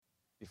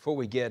Before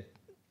we get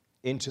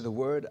into the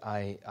Word,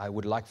 I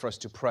would like for us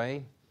to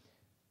pray.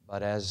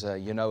 But as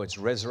you know, it's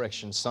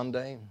Resurrection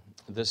Sunday.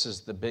 This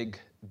is the big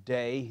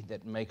day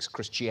that makes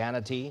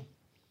Christianity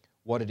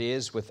what it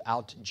is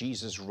without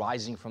Jesus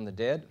rising from the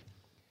dead.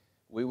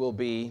 We will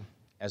be,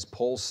 as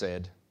Paul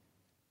said,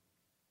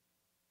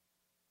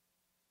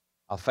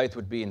 our faith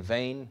would be in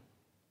vain.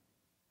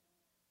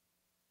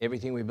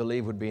 Everything we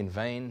believe would be in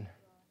vain.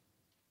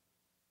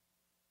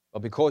 But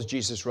because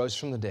Jesus rose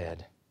from the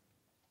dead,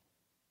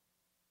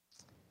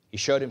 He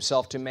showed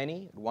Himself to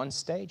many at one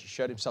stage. He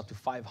showed Himself to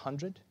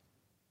 500.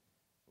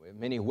 We have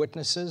many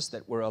witnesses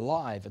that were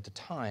alive at the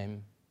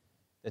time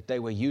that they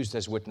were used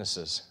as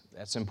witnesses.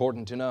 That's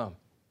important to know.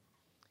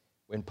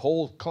 When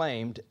Paul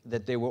claimed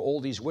that there were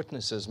all these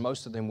witnesses,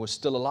 most of them were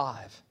still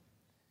alive.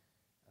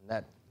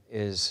 And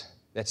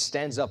that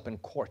stands up in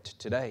court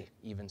today,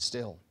 even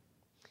still.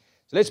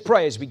 So let's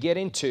pray as we get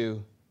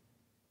into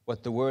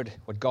what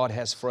God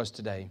has for us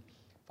today.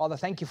 Father,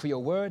 thank you for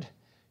your word.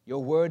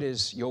 Your word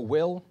is your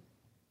will.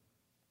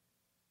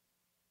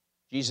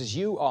 Jesus,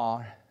 you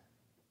are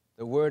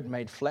the Word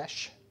made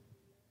flesh.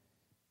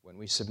 When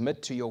we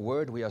submit to your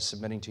word, we are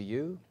submitting to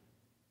you.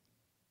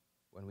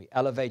 When we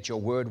elevate your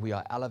word, we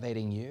are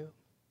elevating you.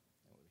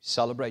 When we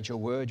celebrate your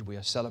word, we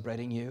are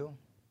celebrating you.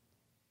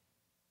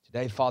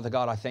 Today, Father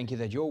God, I thank you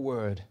that your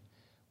word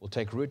will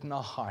take root in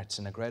our hearts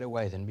in a greater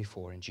way than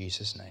before. In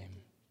Jesus' name,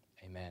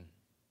 amen.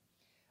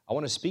 I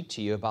want to speak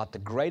to you about the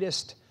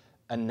greatest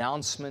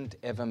announcement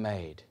ever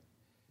made.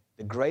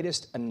 The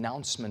greatest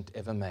announcement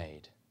ever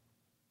made.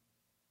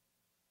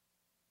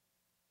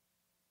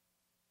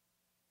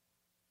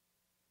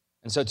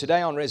 And so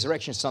today on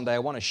Resurrection Sunday, I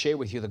want to share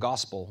with you the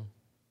gospel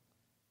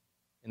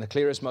in the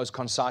clearest, most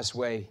concise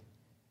way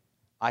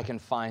I can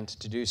find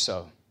to do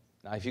so.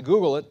 Now, if you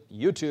Google it,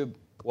 YouTube,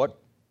 what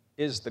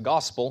is the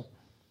gospel?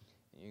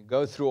 You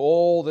go through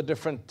all the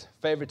different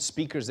favorite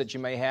speakers that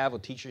you may have or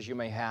teachers you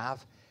may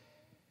have.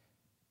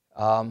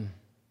 The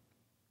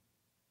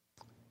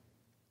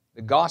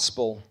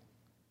gospel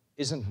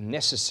isn't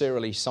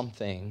necessarily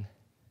something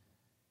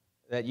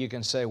that you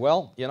can say,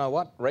 well, you know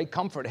what, Ray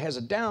Comfort has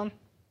it down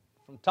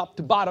from top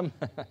to bottom.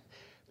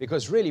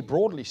 Because really,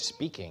 broadly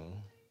speaking,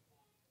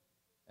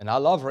 and I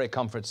love Ray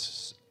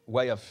Comfort's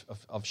way of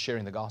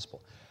sharing the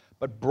gospel,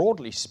 but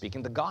broadly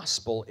speaking, the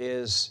gospel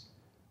is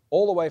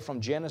all the way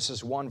from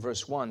Genesis 1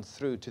 verse 1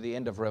 through to the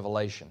end of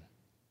Revelation.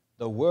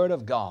 The Word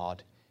of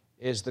God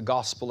is the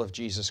gospel of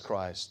Jesus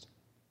Christ.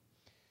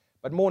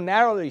 But more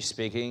narrowly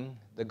speaking,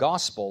 the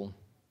gospel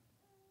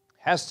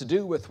has to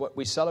do with what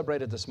we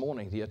celebrated this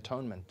morning, the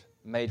atonement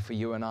made for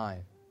you and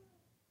I.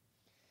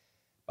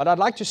 But I'd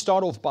like to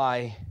start off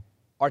by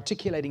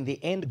articulating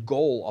the end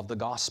goal of the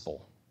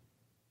gospel.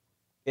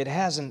 It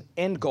has an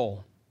end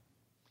goal.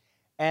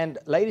 And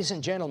ladies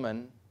and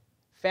gentlemen,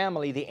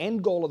 family, the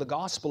end goal of the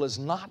gospel is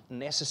not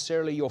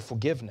necessarily your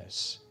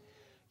forgiveness.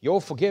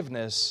 Your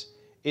forgiveness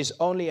is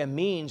only a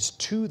means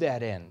to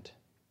that end.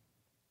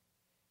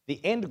 The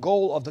end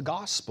goal of the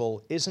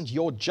gospel isn't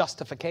your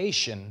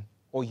justification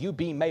or you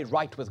being made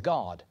right with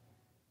God.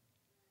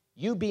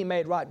 You being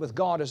made right with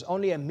God is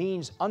only a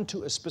means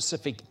unto a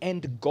specific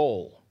end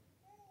goal.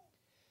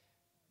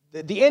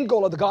 The end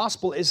goal of the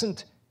gospel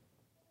isn't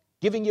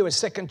giving you a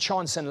second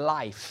chance in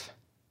life.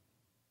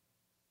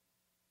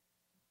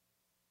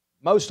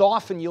 Most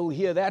often you'll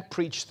hear that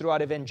preached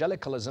throughout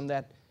evangelicalism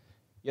that,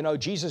 you know,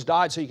 Jesus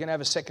died so you can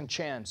have a second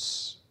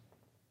chance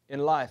in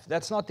life.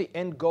 That's not the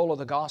end goal of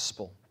the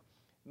gospel.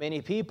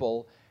 Many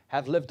people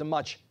have lived a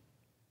much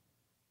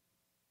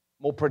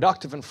more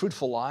productive and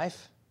fruitful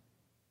life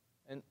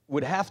and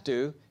would have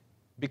to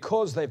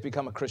because they've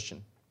become a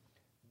Christian,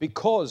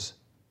 because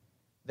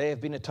they have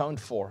been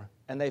atoned for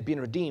and they've been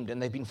redeemed and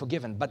they've been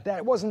forgiven. But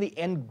that wasn't the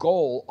end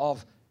goal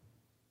of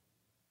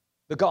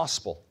the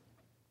gospel.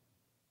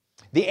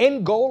 The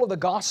end goal of the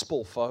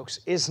gospel, folks,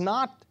 is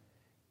not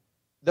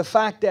the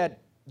fact that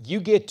you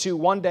get to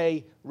one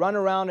day run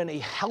around in a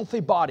healthy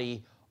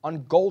body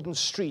on golden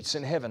streets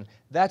in heaven.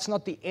 That's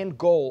not the end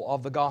goal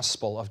of the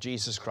gospel of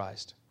Jesus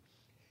Christ.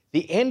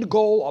 The end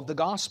goal of the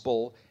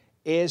gospel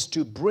is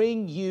to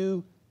bring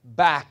you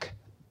back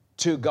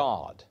to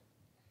God,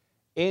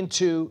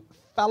 into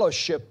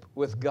fellowship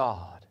with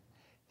God.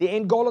 The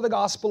end goal of the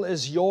gospel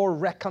is your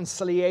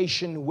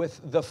reconciliation with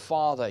the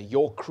Father,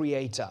 your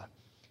Creator.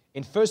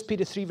 In 1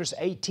 Peter 3 verse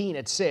 18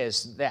 it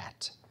says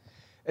that.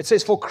 It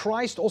says, "For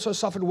Christ also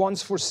suffered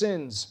once for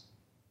sins,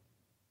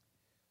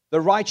 the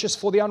righteous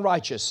for the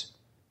unrighteous.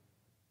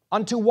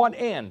 Unto what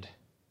end?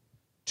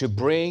 To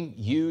bring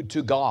you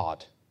to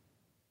God."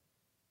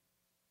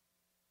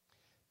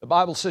 The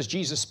Bible says,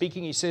 Jesus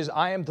speaking, He says,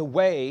 "I am the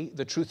way,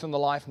 the truth, and the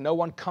life. No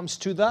one comes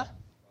to the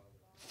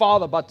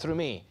Father but through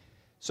me."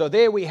 So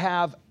there we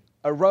have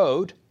a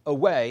road, a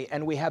way,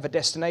 and we have a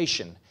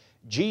destination.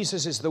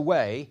 Jesus is the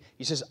way.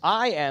 He says,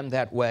 "I am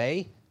that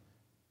way.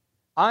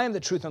 I am the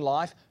truth and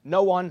life."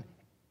 No one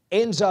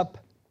ends up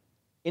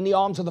in the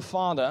arms of the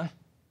Father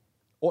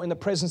or in the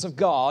presence of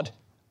God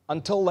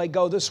until they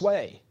go this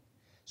way.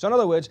 So in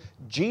other words,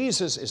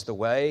 Jesus is the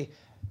way,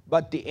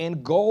 But the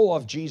end goal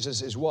of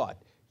Jesus is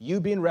what? You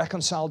being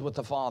reconciled with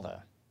the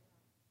Father.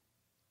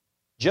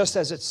 Just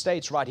as it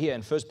states right here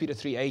in 1 Peter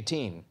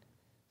 3:18,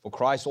 for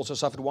Christ also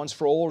suffered once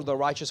for all, the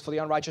righteous for the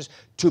unrighteous,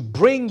 to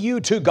bring you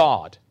to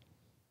God.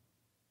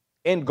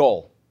 End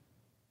goal.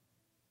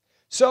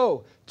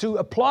 So, to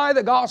apply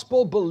the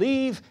gospel,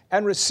 believe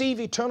and receive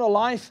eternal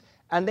life,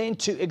 and then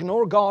to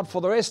ignore God for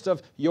the rest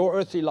of your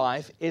earthly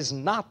life is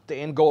not the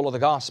end goal of the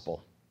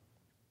gospel.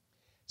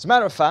 As a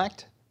matter of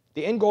fact,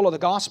 the end goal of the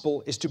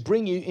gospel is to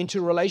bring you into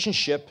the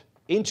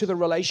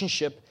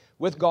relationship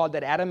with God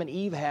that Adam and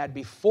Eve had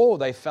before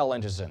they fell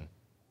into sin.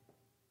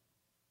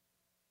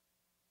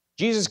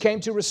 Jesus came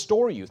to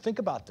restore you. Think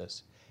about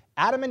this.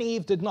 Adam and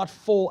Eve did not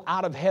fall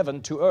out of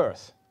heaven to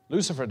earth.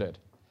 Lucifer did.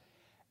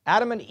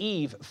 Adam and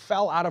Eve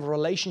fell out of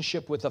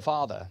relationship with the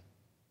Father.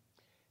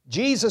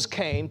 Jesus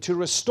came to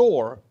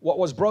restore what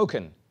was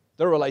broken,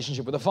 the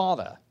relationship with the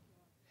Father.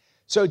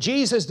 So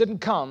Jesus didn't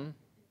come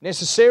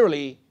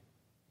necessarily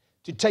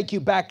to take you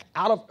back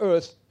out of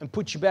earth and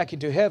put you back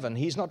into heaven.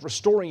 He's not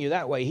restoring you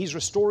that way. He's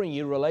restoring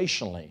you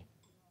relationally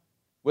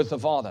with the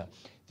Father.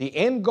 The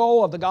end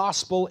goal of the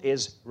gospel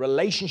is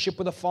relationship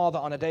with the Father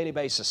on a daily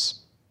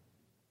basis.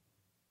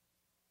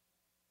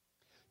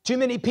 Too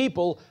many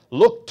people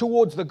look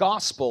towards the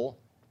gospel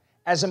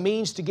as a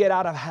means to get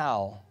out of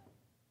hell.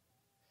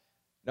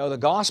 No, the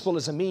gospel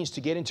is a means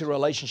to get into a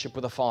relationship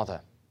with the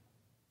Father.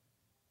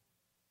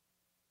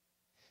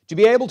 To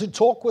be able to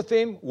talk with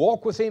Him,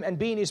 walk with Him, and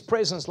be in His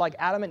presence like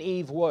Adam and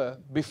Eve were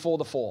before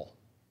the fall.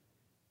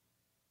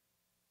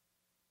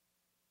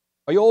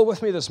 Are you all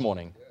with me this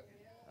morning?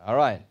 All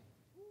right.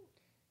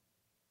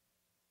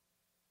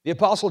 The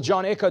Apostle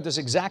John echoed this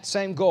exact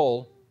same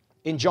goal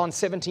in John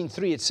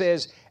 17:3. It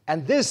says,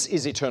 and this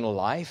is eternal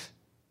life.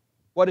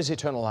 What is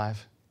eternal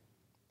life?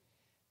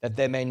 That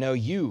they may know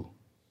you,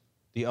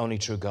 the only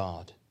true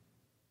God.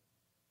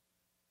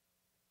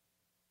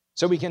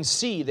 So we can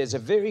see there's a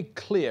very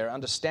clear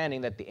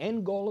understanding that the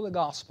end goal of the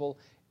gospel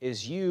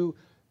is you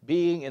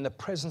being in the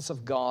presence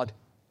of God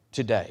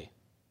today.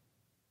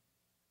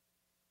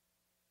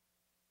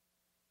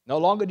 No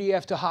longer do you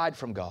have to hide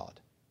from God.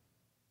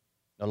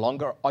 No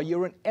longer are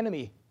you an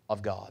enemy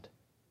of God.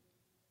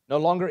 No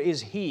longer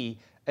is He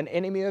an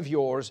enemy of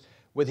yours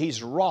with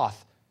His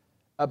wrath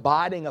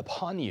abiding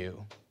upon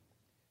you.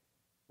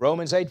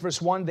 Romans 8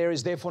 verse 1, there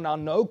is therefore now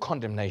no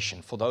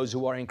condemnation for those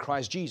who are in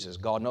Christ Jesus.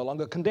 God no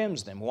longer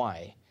condemns them.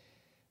 Why?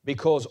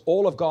 Because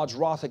all of God's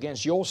wrath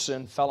against your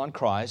sin fell on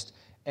Christ,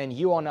 and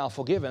you are now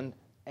forgiven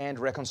and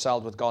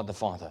reconciled with God the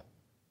Father.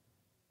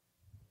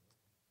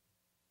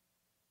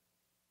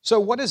 So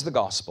what is the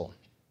gospel?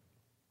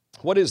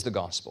 What is the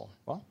gospel?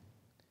 Well,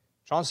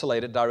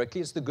 translated directly,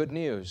 it's the good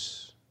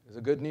news. It's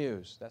the good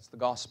news. That's the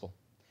gospel.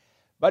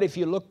 But if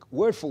you look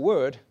word for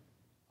word,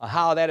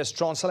 how that is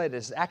translated,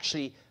 it's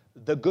actually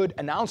the good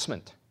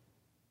announcement.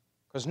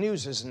 Because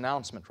news is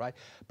announcement, right?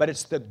 But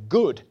it's the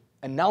good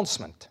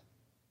announcement.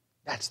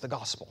 That's the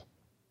gospel.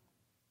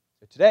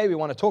 So today we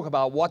want to talk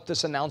about what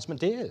this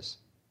announcement is.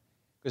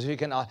 Because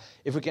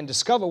if we can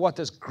discover what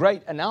this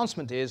great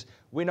announcement is,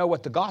 we know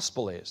what the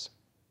gospel is.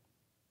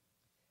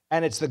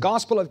 And it's the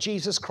gospel of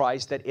Jesus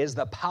Christ that is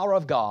the power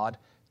of God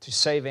to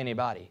save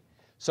anybody.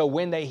 So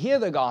when they hear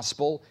the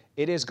gospel,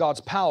 it is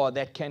God's power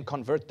that can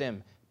convert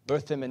them,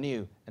 birth them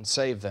anew, and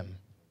save them.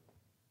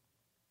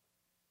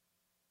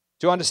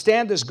 To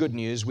understand this good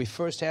news, we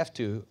first have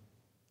to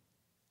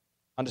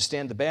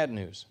understand the bad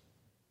news,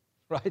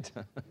 right?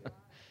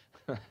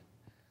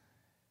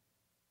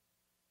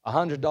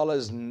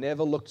 $100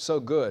 never looked so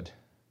good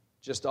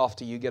just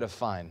after you get a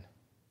fine.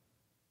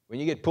 When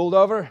you get pulled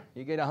over,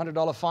 you get a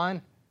 $100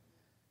 fine.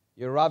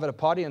 You arrive at a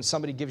party and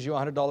somebody gives you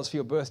 $100 for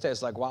your birthday.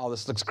 It's like, wow,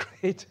 this looks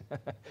great.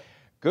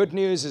 Good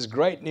news is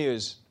great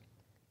news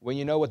when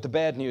you know what the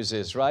bad news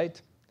is,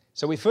 right?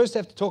 So we first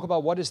have to talk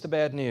about what is the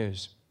bad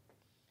news.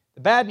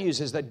 The bad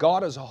news is that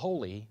God is a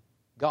holy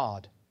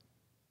God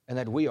and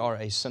that we are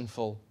a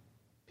sinful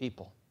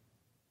people.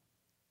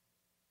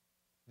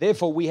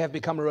 Therefore, we have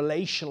become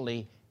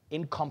relationally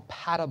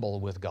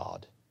incompatible with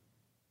God.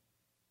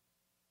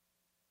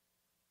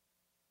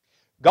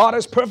 God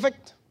is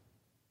perfect,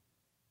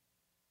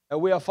 and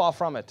we are far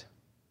from it.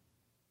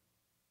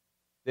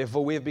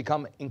 Therefore, we have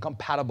become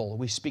incompatible.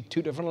 We speak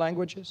two different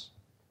languages.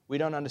 We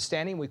don't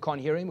understand Him. We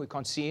can't hear Him. We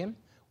can't see Him.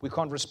 We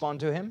can't respond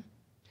to Him.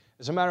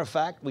 As a matter of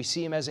fact, we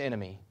see Him as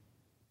enemy.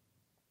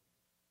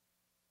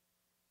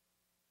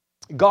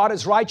 God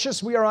is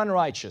righteous. We are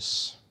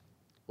unrighteous.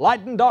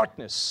 Light and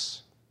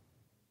darkness.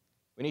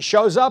 When He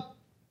shows up,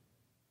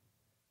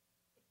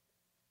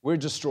 we're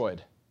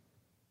destroyed.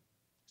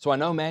 So I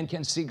know man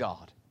can see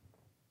God.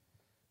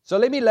 So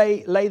let me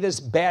lay this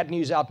bad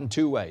news out in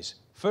two ways.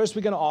 First,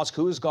 we're going to ask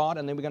who is God,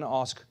 and then we're going to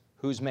ask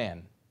who's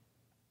man.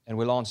 And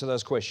we'll answer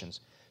those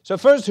questions. So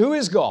first, who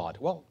is God?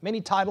 Well,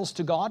 many titles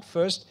to God.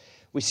 First,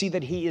 we see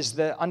that He is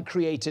the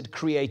uncreated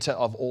creator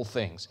of all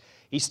things.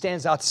 He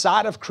stands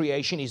outside of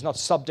creation. He's not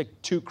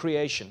subject to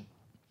creation.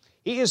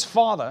 He is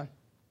Father,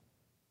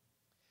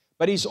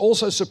 but He's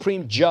also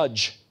supreme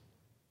judge.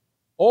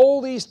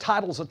 All these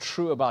titles are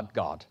true about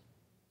God.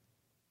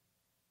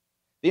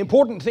 The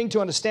important thing to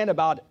understand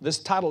about this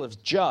title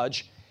of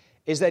judge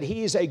is that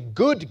He is a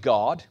good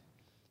God,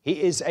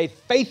 He is a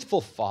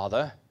faithful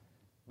Father,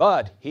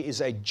 but He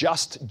is a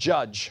just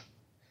judge.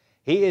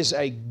 He is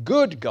a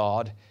good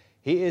God,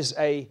 He is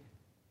a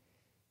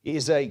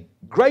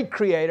great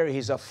creator,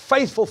 He's a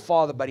faithful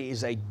Father, but He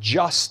is a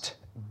just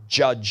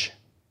judge.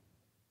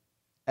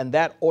 And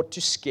that ought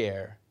to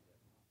scare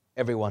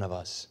every one of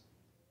us,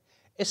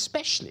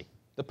 especially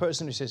the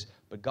person who says,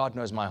 but God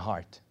knows my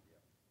heart.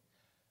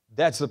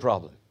 That's the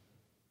problem.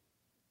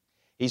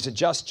 He's a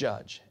just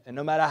judge. And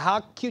no matter how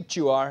cute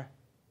you are,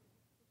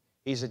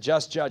 He's a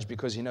just judge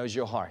because He knows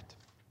your heart.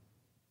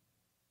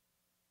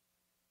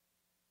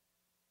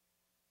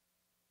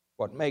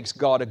 What makes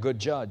God a good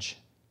judge?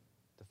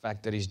 The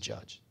fact that He's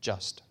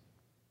just.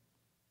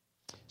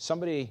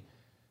 Somebody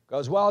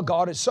goes, well,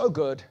 God is so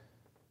good,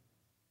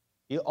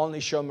 He'll only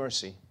show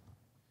mercy.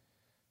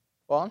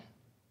 Well,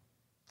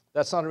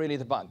 that's not really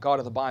the God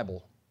of the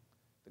Bible.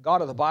 The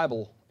God of the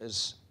Bible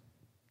is,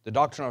 the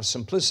doctrine of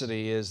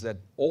simplicity is that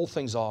all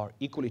things are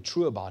equally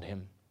true about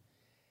Him.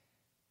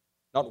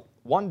 Not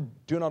one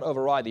do not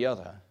override the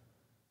other,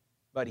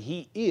 but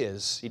He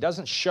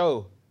doesn't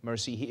show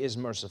mercy, He is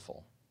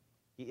merciful.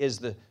 He is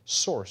the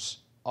source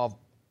of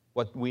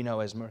what we know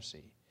as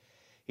mercy.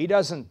 He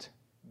doesn't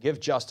give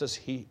justice,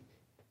 He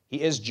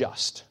is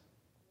just.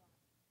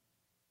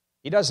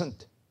 He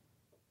doesn't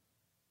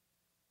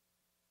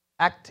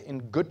act in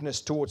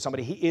goodness towards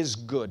somebody. He is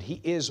good.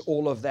 He is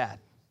all of that.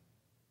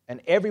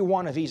 And every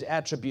one of His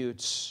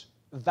attributes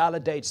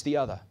validates the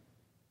other.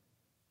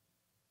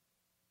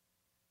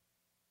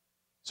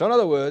 So in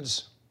other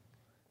words,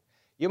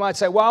 you might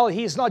say, well,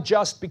 He's not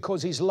just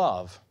because He's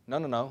love.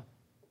 No.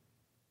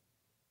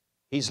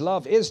 His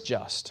love is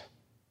just.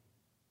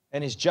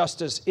 And His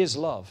justice is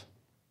love.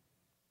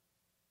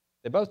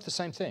 They're both the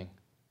same thing.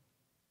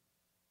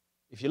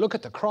 If you look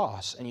at the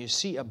cross and you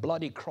see a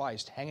bloody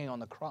Christ hanging on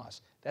the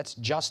cross, that's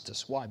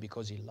justice. Why?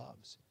 Because He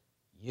loves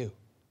you.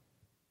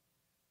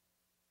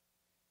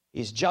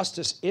 His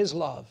justice is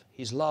love.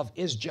 His love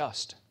is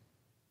just.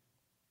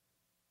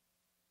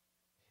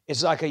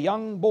 It's like a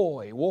young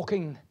boy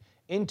walking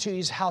into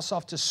his house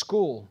after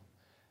school.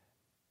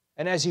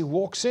 And as he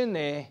walks in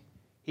there,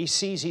 he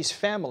sees his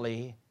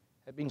family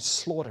have been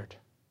slaughtered.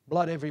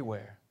 Blood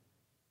everywhere.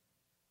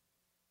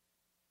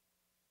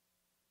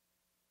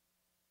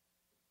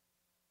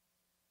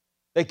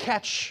 They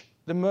catch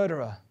the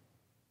murderer.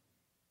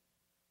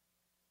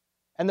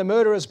 And the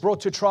murderer is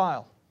brought to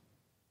trial.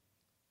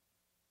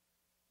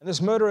 And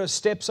this murderer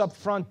steps up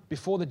front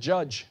before the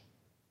judge.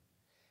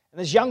 And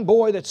this young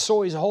boy that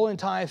saw his whole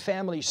entire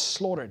family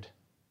slaughtered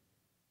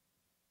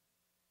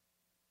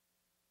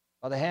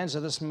by the hands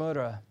of this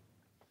murderer,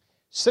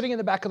 sitting in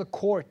the back of the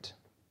court,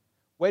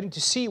 waiting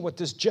to see what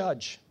this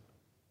judge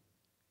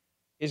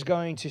is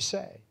going to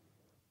say.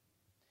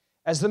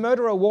 As the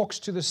murderer walks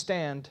to the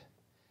stand,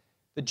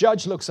 the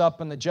judge looks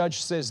up and the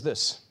judge says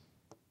this: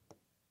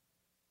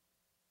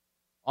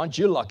 "Aren't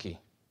you lucky?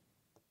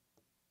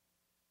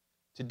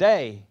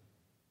 Today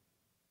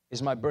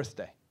is my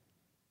birthday."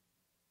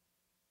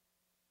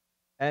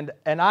 And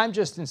I'm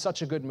just in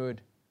such a good mood.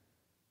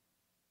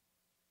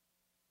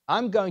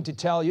 I'm going to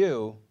tell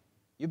you,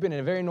 you've been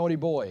a very naughty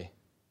boy.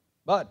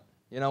 But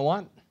you know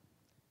what?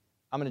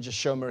 I'm going to just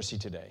show mercy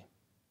today.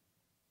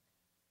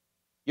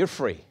 You're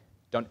free.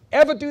 Don't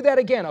ever do that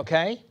again,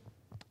 okay?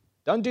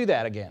 Don't do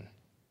that again.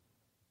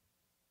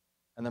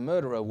 And the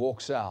murderer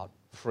walks out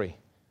free.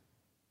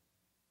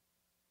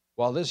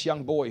 While this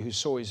young boy who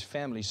saw his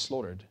family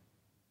slaughtered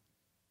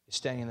is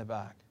standing in the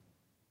back.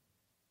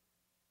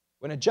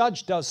 When a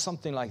judge does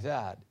something like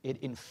that, it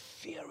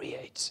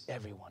infuriates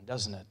everyone,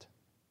 doesn't it?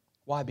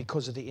 Why?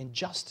 Because of the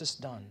injustice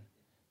done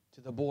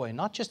to the boy,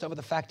 not just over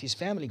the fact his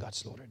family got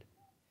slaughtered,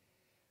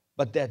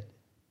 but that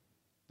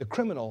the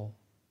criminal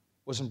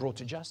wasn't brought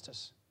to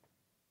justice.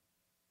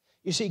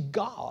 You see,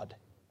 God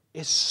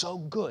is so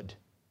good.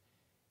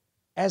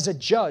 As a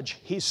judge,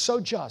 He's so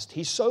just,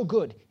 He's so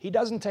good. He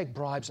doesn't take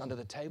bribes under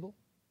the table.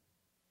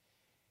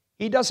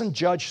 He doesn't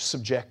judge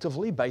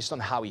subjectively based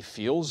on how he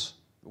feels,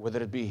 whether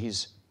it be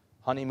his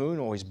honeymoon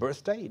or his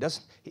birthday.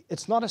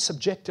 It's not a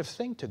subjective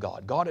thing to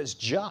God. God is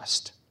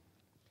just.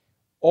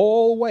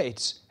 All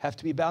weights have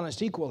to be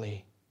balanced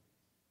equally.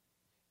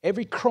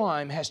 Every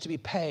crime has to be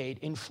paid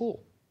in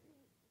full.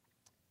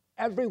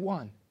 Every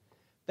one.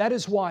 That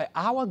is why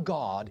our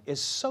God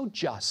is so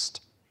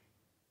just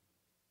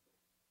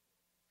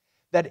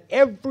that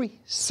every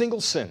single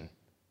sin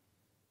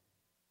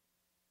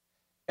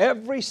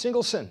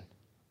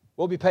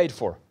will be paid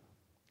for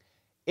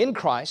in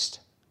Christ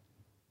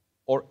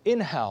or in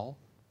hell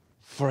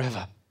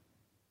forever.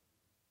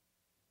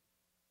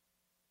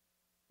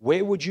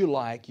 Where would you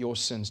like your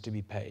sins to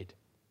be paid?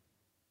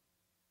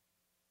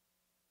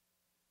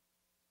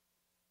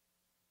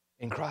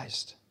 In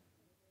Christ.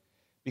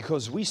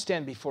 Because we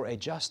stand before a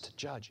just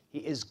judge. He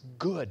is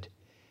good.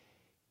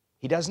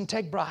 He doesn't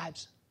take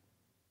bribes.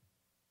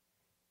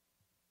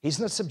 He's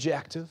not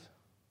subjective.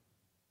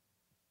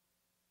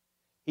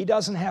 He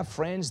doesn't have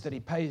friends that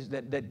he pays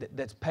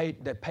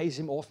that pays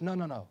him off.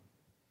 No.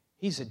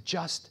 He's a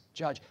just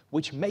judge,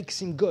 which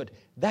makes him good.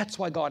 That's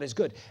why God is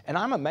good. And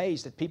I'm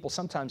amazed that people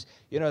sometimes,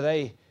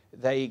 they're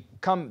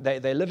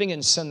living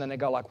in sin and they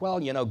go like, well,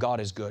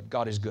 God is good.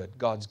 God is good.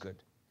 God's good.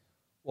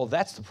 Well,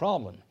 that's the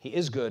problem. He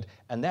is good.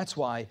 And that's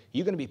why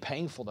you're going to be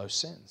paying for those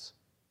sins.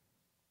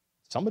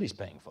 Somebody's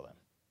paying for them.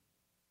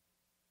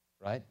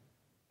 Right?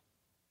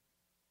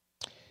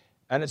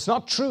 And it's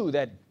not true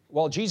that,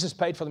 well, Jesus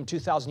paid for them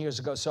 2,000 years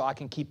ago, so I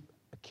can keep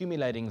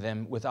accumulating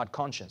them without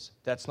conscience.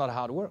 That's not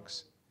how it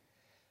works.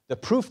 The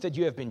proof that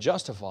you have been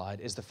justified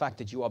is the fact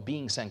that you are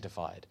being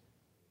sanctified.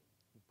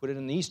 Put it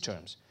in these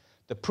terms.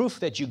 The proof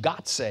that you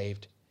got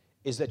saved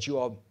is that you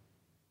are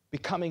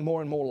becoming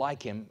more and more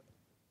like Him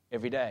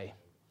every day.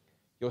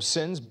 Your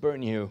sins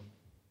burn you.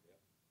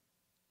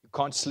 You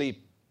can't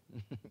sleep.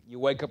 You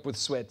wake up with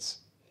sweats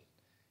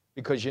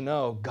because you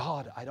know,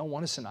 God, I don't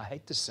want to sin. I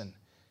hate to sin.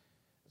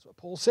 That's what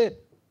Paul said.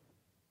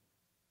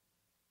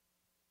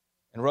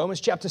 In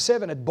Romans chapter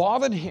 7, it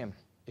bothered him.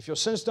 If your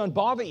sins don't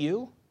bother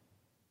you,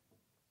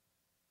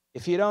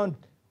 if you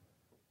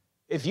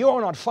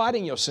are not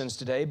fighting your sins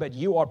today, but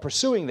you are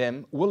pursuing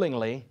them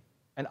willingly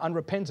and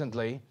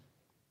unrepentantly,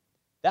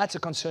 that's a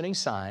concerning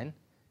sign,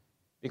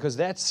 because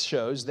that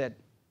shows that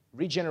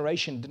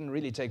regeneration didn't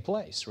really take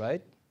place,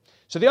 right?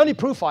 So the only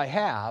proof I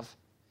have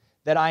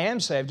that I am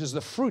saved is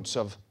the fruits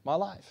of my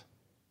life.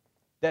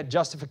 That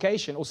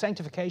justification or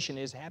sanctification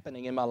is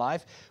happening in my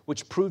life,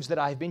 which proves that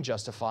I have been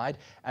justified,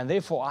 and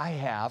therefore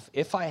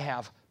if I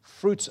have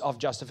fruits of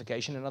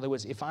justification, in other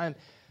words, if I'm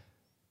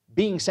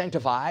being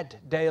sanctified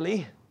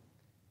daily,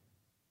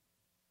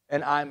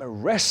 and I'm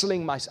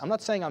wrestling I'm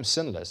not saying I'm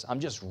sinless, I'm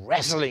just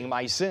wrestling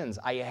my sins.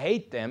 I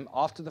hate them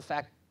after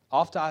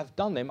I've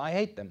done them, I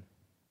hate them.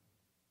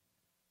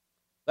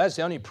 That's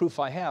the only proof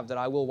I have that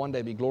I will one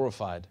day be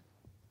glorified.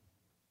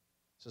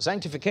 So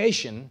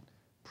sanctification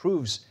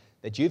proves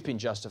that you've been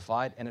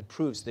justified, and it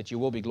proves that you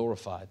will be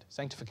glorified.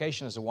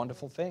 Sanctification is a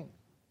wonderful thing.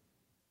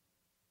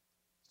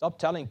 Stop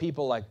telling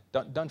people like,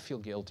 don't feel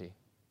guilty.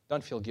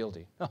 Don't feel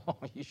guilty. Oh,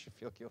 you should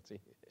feel guilty.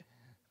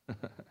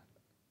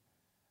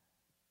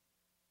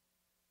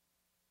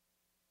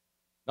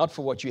 Not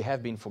for what you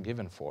have been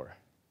forgiven for,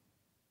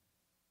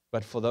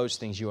 but for those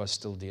things you are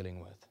still dealing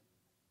with.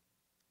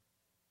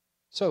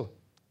 So,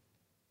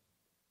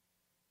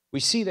 we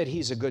see that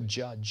He's a good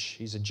judge.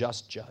 He's a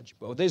just judge.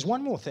 But there's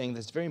one more thing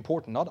that's very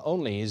important. Not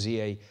only is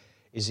He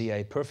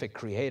a perfect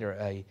creator,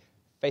 a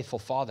faithful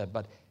Father,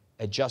 but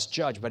a just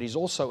judge, but He's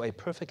also a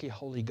perfectly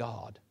holy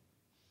God.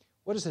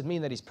 What does it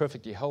mean that He's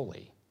perfectly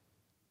holy?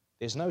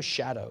 There's no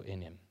shadow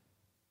in Him.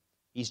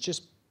 He's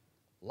just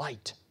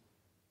light.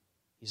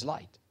 He's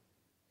light.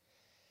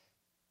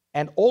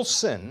 And all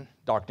sin,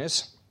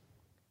 darkness,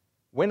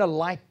 when a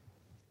light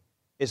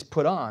is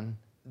put on,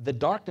 the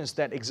darkness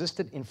that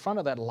existed in front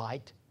of that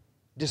light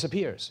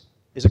disappears,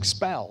 is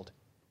expelled,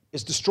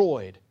 is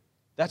destroyed.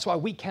 That's why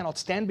we cannot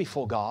stand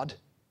before God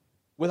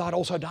without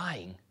also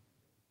dying.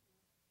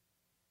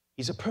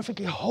 He's a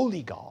perfectly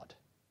holy God,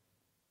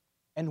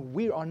 and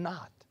we are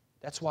not.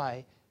 That's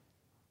why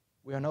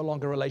we are no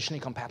longer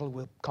relationally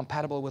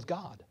compatible with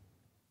God.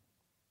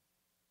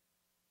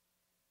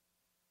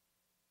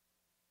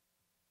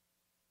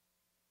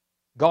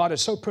 God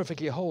is so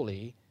perfectly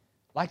holy,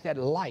 like that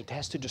light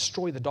has to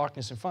destroy the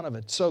darkness in front of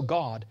it. So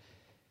God,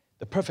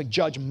 the perfect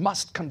judge,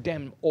 must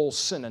condemn all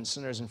sin and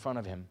sinners in front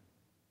of Him.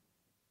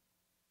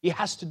 He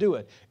has to do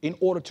it in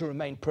order to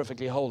remain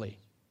perfectly holy.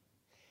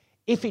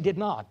 If He did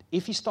not,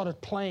 if He started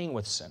playing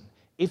with sin,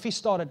 if He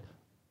started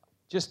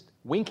just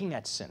winking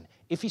at sin,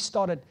 if He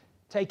started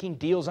taking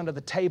deals under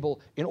the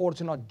table in order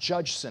to not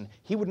judge sin,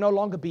 He would no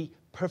longer be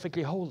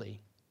perfectly holy.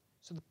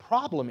 So the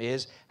problem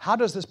is, how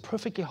does this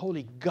perfectly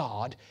holy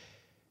God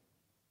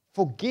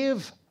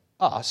forgive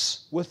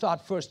us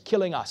without first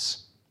killing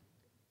us?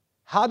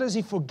 How does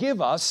He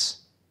forgive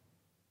us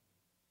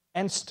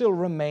and still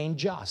remain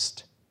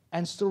just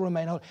and still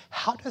remain holy?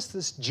 How does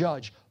this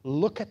judge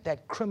look at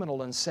that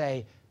criminal and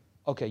say,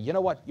 okay, you know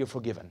what, you're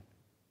forgiven,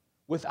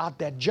 without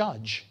that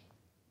judge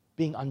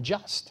being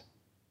unjust?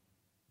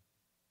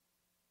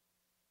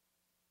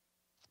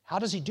 How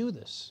does He do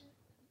this?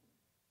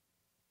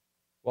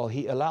 Well,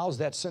 He allows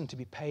that sin to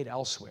be paid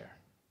elsewhere,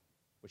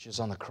 which is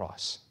on the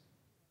cross.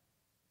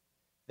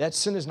 That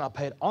sin is not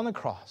paid on the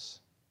cross.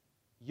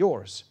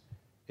 Yours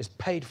is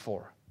paid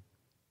for.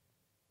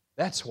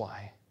 That's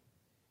why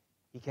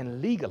He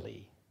can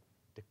legally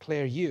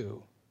declare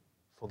you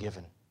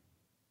forgiven.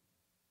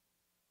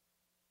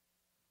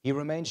 He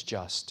remains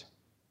just,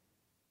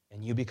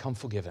 and you become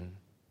forgiven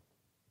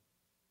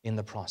in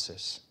the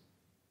process.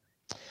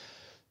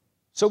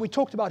 So we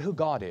talked about who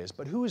God is,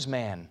 but who is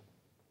man?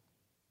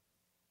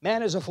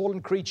 Man is a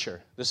fallen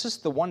creature. This is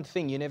the one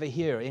thing you never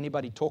hear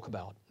anybody talk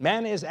about.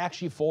 Man is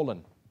actually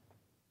fallen.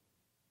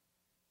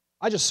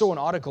 I just saw an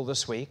article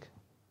this week.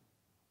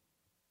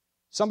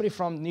 Somebody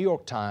from the New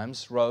York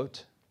Times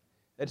wrote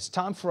that it's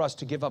time for us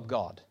to give up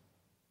God.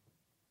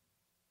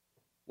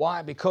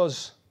 Why?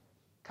 Because,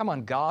 come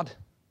on, God,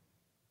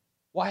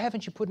 why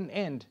haven't you put an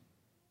end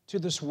to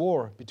this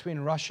war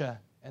between Russia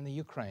and the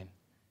Ukraine?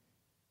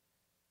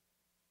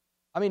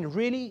 I mean,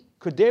 really,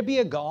 could there be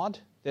a God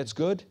that's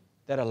good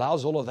that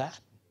allows all of that?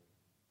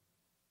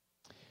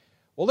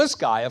 Well, this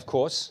guy, of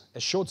course,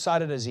 as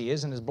short-sighted as he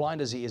is and as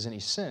blind as he is in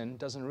his sin,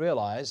 doesn't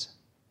realize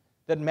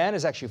that man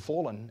is actually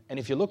fallen. And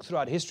if you look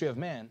throughout history of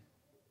man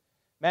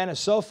is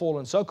so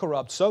fallen, so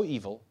corrupt, so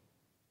evil.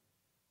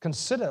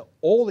 Consider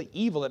all the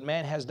evil that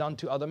man has done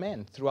to other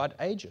men throughout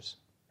ages.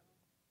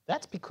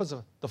 That's because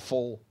of the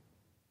fall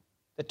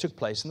that took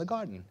place in the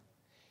garden.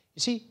 You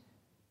see,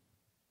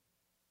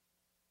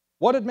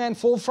 what did man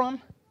fall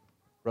from?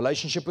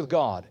 Relationship with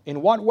God.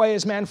 In what way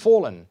is man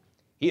fallen?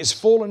 He is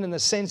fallen in the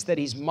sense that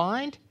his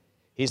mind,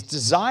 his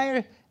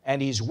desire,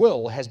 and his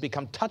will has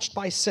become touched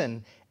by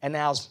sin and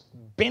now is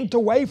bent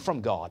away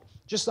from God.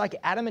 Just like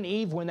Adam and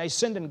Eve, when they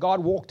sinned and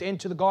God walked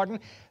into the garden,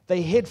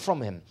 they hid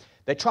from Him.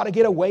 They tried to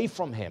get away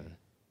from Him.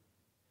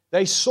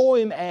 They saw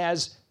Him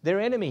as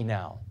their enemy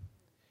now.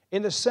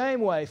 In the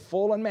same way,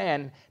 fallen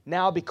man,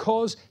 now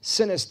because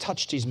sin has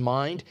touched his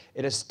mind,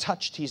 it has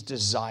touched his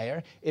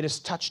desire, it has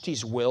touched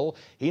his will,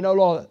 he no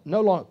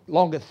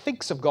longer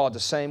thinks of God the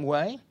same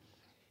way.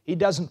 He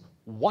doesn't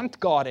want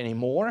God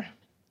anymore,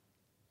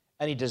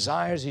 and he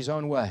desires his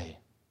own way.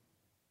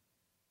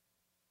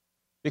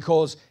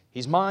 Because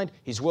his mind,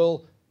 his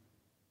will,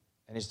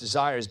 and his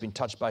desire has been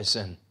touched by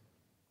sin.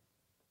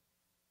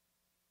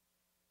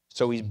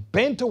 So he's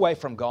bent away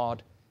from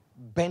God,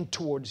 bent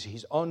towards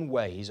his own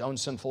way, his own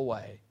sinful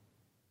way.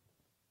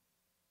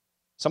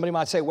 Somebody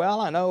might say,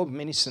 well, I know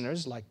many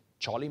sinners like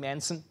Charles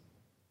Manson,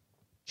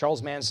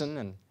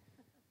 and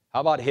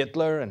how about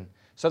Hitler? And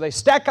so they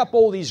stack up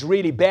all these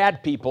really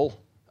bad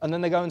people, and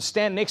then they go and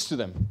stand next to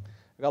them.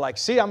 They go like,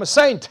 see, I'm a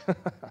saint.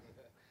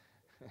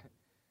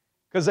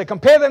 Because they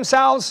compare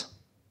themselves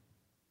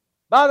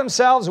by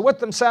themselves, with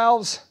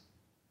themselves,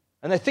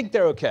 and they think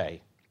they're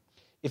okay.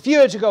 If you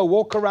were to go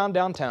walk around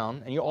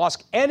downtown and you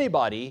ask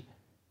anybody,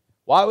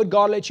 why would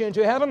God let you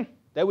into heaven?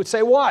 They would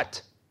say,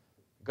 what?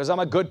 Because I'm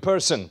a good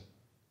person.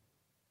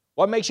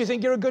 What makes you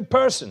think you're a good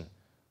person?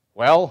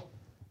 Well,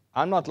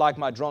 I'm not like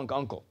my drunk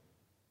uncle.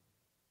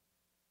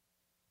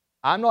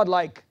 I'm not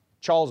like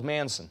Charles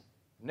Manson.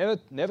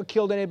 Never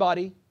killed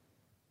anybody.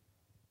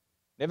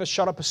 Never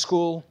shut up a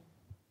school.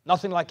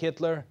 Nothing like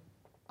Hitler.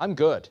 I'm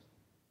good.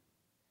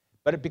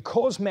 But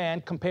because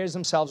man compares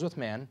themselves with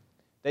man,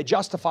 they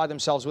justify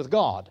themselves with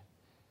God.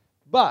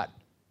 But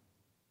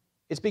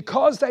it's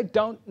because they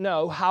don't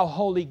know how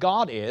holy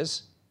God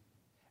is,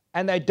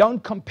 and they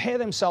don't compare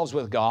themselves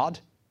with God,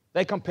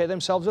 they compare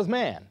themselves with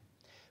man.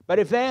 But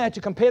if they had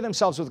to compare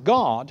themselves with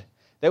God,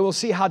 they will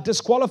see how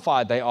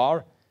disqualified they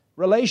are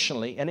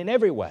relationally and in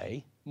every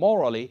way,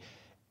 morally,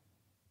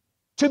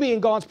 to be in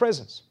God's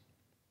presence.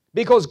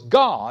 Because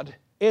God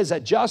is a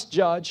just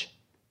judge,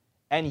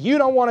 and you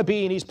don't want to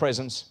be in His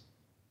presence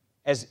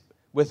as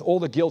with all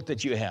the guilt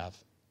that you have.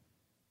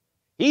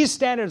 His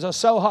standards are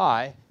so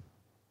high,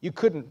 you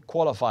couldn't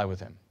qualify with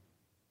Him.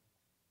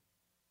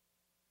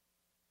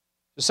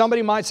 So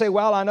somebody might say,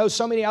 well, I know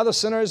so many other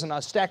sinners, and I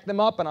stack them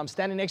up, and I'm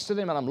standing next to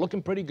them, and I'm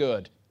looking pretty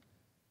good.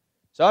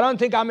 So I don't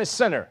think I'm a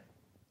sinner.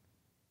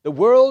 The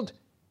world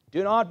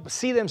do not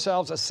see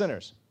themselves as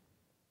sinners.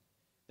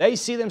 They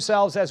see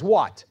themselves as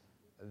what?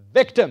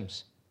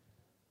 Victims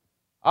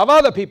of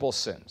other people's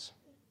sins.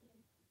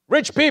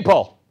 Rich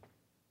people.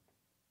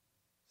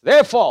 It's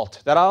their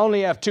fault that I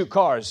only have 2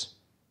 cars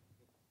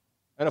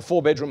and a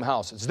 4-bedroom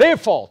house. It's their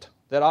fault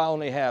that I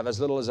only have as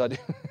little as I do.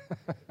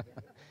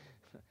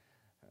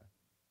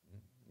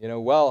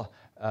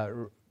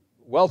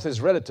 Wealth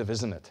is relative,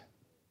 isn't it?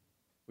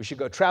 We should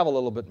go travel a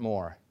little bit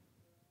more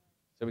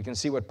so we can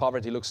see what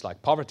poverty looks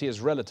like. Poverty is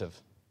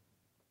relative.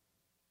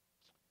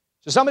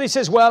 So somebody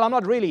says, well, I'm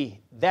not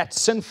really that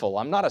sinful.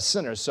 I'm not a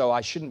sinner, so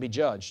I shouldn't be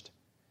judged.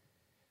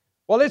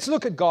 Well, let's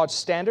look at God's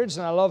standards,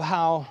 and I love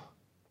how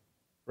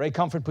Ray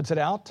Comfort puts it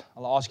out.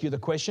 I'll ask you the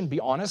question, be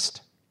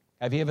honest.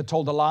 Have you ever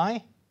told a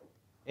lie?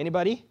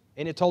 Anybody?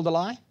 Any told a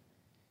lie?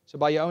 So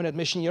by your own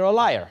admission, you're a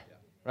liar,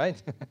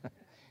 right?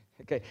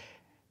 Okay.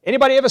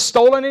 Anybody ever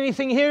stolen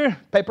anything here?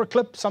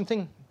 Paperclip,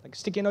 something, like a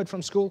sticky note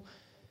from school?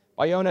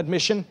 By your own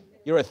admission,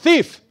 you're a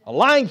thief, a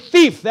lying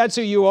thief. That's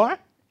who you are.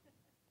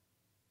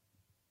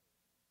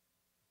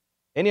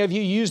 Any of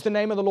you used the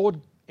name of the Lord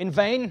in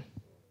vain?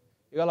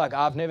 You're like,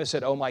 I've never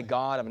said, oh my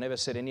God, I've never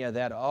said any of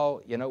that.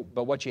 Oh,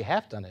 but what you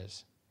have done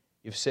is,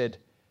 you've said,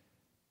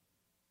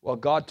 well,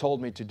 God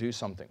told me to do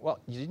something. Well,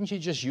 didn't you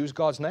just use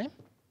God's name?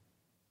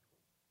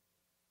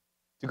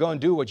 To go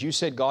and do what you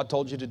said God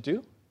told you to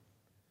do?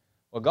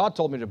 Well, God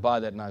told me to buy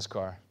that nice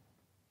car.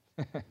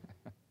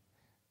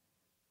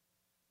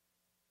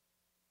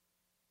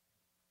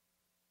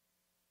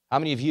 How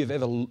many of you have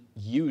ever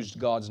used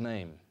God's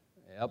name?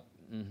 Yep,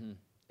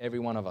 every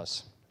one of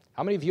us.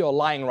 How many of you are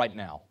lying right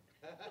now?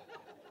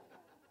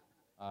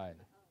 All right.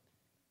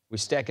 We're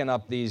stacking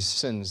up these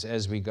sins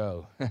as we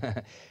go.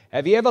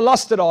 Have you ever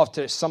lusted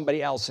after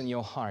somebody else in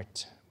your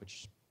heart,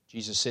 which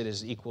Jesus said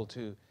is equal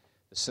to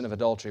the sin of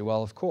adultery?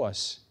 Well, of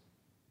course.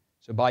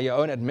 So by your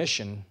own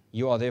admission,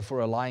 you are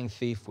therefore a lying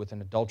thief with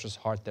an adulterous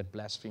heart that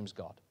blasphemes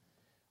God.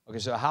 Okay,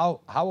 so how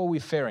are we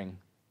faring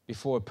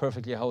before a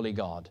perfectly holy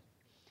God?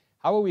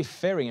 How are we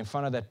faring in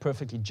front of that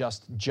perfectly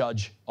just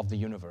judge of the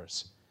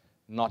universe?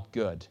 Not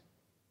good.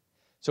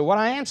 So what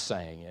I am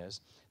saying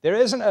is, there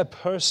isn't a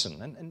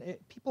person, and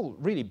people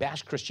really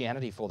bash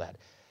Christianity for that.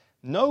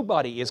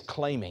 Nobody is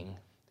claiming,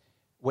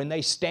 when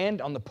they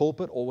stand on the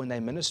pulpit or when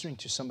they're ministering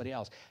to somebody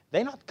else,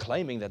 they're not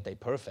claiming that they're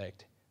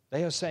perfect.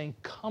 They are saying,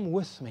 come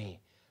with me.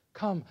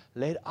 Come,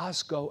 let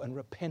us go and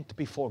repent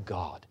before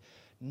God.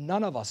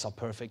 None of us are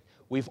perfect.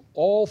 We've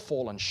all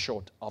fallen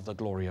short of the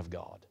glory of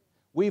God.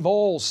 We've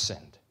all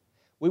sinned.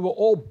 We were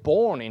all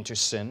born into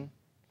sin.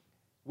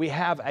 We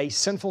have a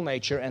sinful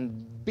nature,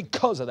 and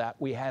because of that,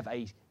 we have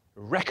a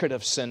record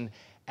of sin,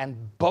 and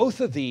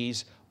both of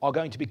these are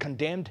going to be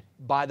condemned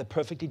by the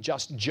perfectly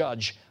just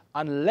judge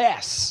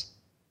unless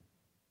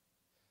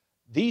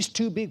these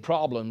two big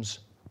problems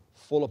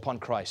fall upon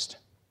Christ.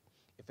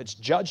 If it's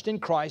judged in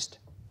Christ,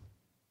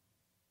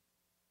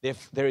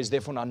 there is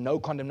therefore now no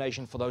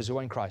condemnation for those who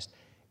are in Christ.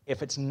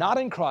 If it's not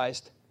in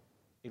Christ,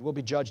 it will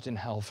be judged in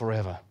hell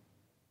forever.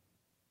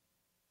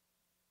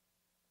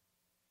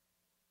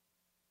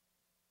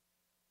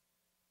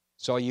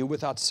 So are you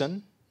without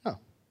sin? No,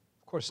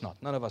 of course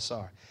not. None of us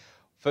are.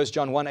 1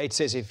 John 1:8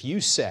 says, if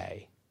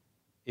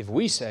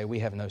we say we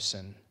have no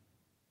sin,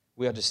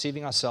 we are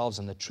deceiving ourselves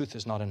and the truth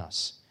is not in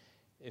us.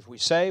 If we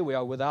say we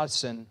are without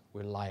sin,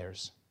 we're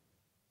liars.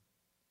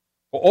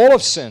 For all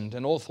have sinned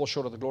and all fall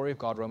short of the glory of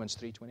God, Romans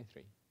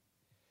 3:23.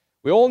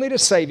 We all need a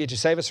Savior to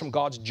save us from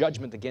God's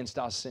judgment against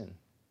our sin,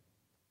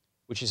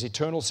 which is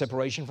eternal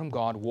separation from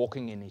God,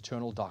 walking in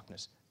eternal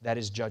darkness. That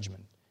is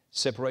judgment.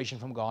 Separation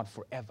from God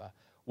forever,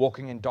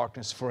 walking in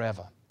darkness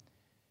forever.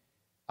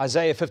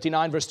 Isaiah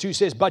 59 verse 2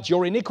 says, but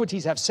your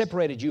iniquities have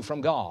separated you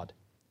from God.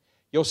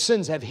 Your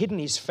sins have hidden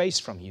His face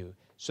from you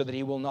so that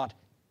He will not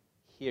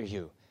hear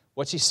you.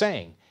 What's He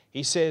saying?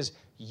 He says,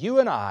 you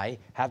and I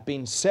have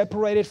been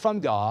separated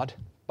from God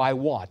by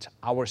what?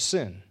 Our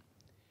sin.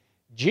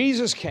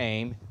 Jesus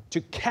came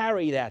to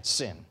carry that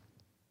sin.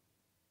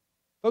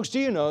 Folks, do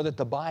you know that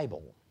the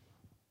Bible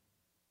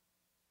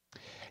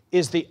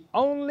is the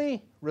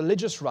only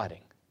religious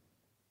writing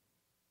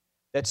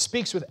that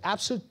speaks with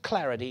absolute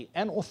clarity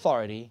and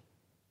authority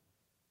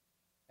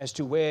as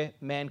to where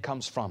man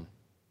comes from?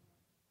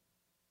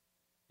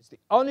 It's the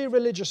only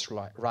religious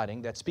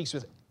writing that speaks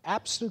with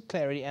absolute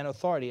clarity and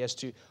authority as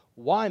to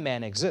why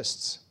man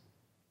exists.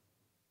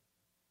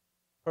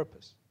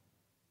 Purpose.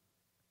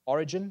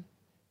 Origin,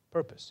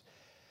 purpose.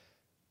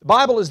 The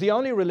Bible is the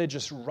only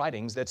religious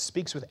writings that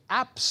speaks with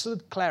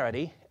absolute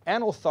clarity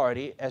and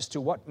authority as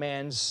to what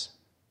man's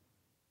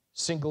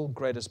single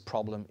greatest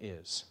problem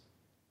is.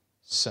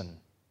 Sin.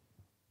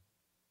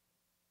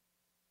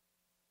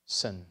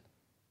 Sin.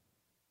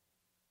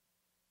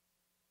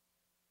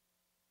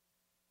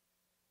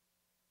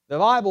 The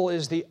Bible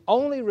is the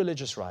only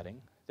religious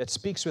writing that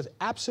speaks with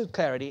absolute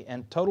clarity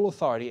and total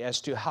authority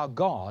as to how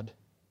God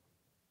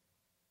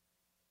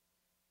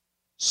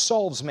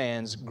solves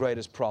man's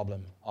greatest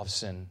problem of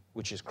sin,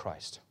 which is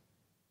Christ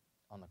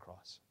on the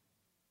cross.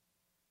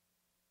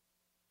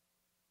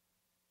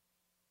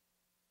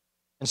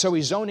 And so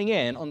we're zoning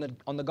in on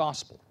the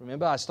gospel.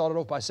 Remember, I started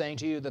off by saying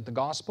to you that the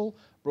gospel,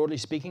 broadly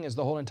speaking, is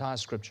the whole entire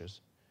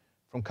scriptures,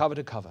 from cover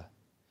to cover.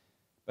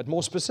 But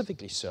more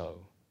specifically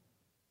so,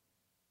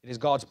 it is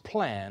God's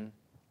plan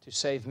to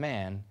save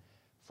man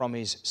from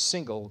his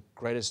single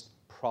greatest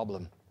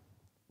problem,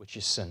 which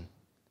is sin.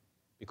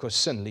 Because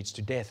sin leads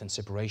to death and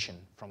separation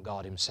from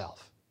God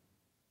Himself.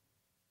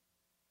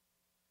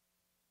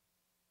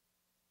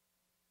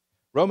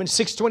 Romans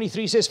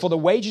 6:23 says, for the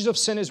wages of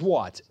sin is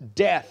what?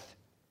 Death.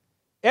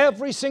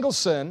 Every single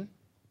sin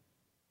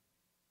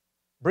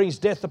brings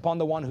death upon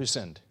the one who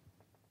sinned.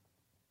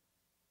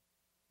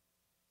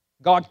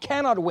 God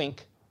cannot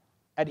wink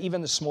at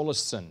even the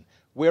smallest sin.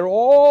 We're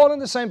all in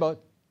the same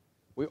boat.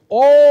 We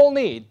all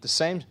need the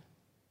same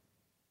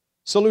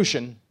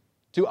solution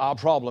to our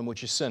problem,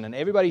 which is sin. And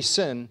everybody's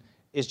sin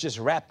is just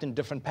wrapped in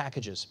different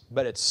packages.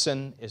 But it's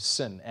sin is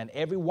sin. And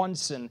every one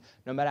sin,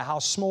 no matter how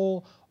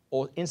small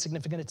or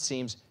insignificant it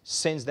seems,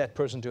 sends that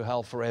person to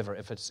hell forever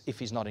if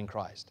he's not in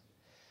Christ.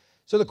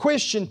 So the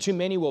question to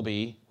many will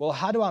be, well,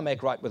 how do I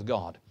make right with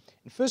God?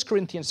 In 1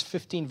 Corinthians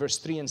 15, verse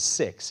 3 and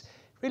 6, it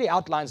really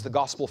outlines the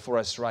gospel for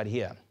us right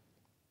here.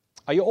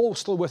 Are you all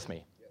still with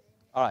me?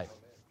 All right.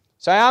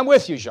 Say, I'm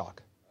with you,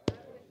 Jacques.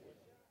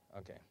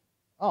 Okay.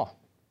 Oh,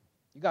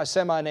 you guys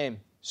say my name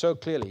so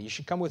clearly. You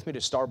should come with me to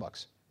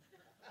Starbucks.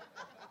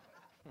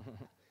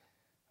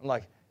 I'm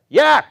like,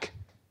 Yak!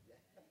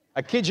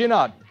 I kid you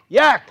not.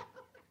 Yak!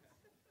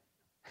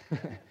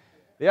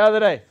 The other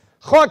day,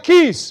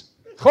 Joaquis!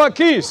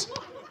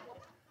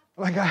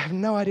 I'm like, I have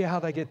no idea how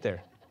they get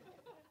there.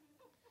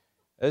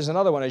 There's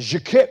another one,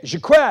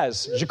 Jaquez.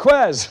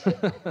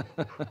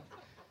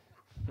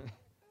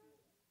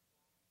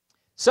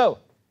 So,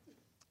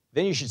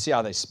 then you should see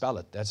how they spell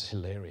it. That's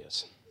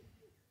hilarious.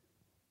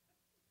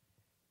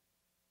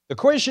 The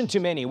question to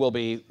many will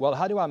be, well,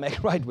 how do I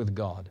make right with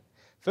God?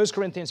 1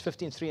 Corinthians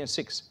 15, 3 and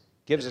 6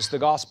 gives us the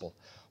gospel.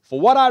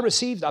 For what I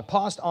received, I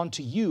passed on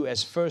to you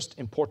as first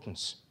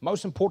importance.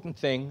 Most important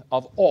thing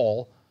of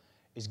all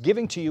is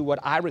giving to you what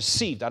I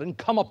received. I didn't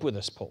come up with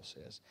this, Paul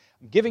says.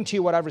 I'm giving to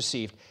you what I've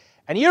received.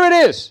 And here it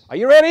is. Are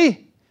you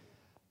ready?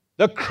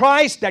 That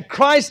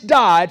Christ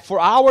died for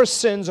our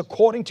sins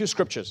according to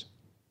Scriptures.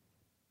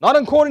 Not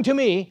according to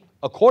me,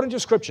 according to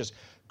Scriptures.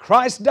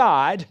 Christ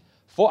died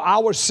for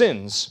our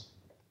sins.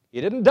 He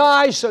didn't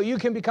die so you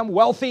can become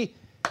wealthy.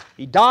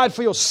 He died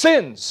for your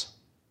sins.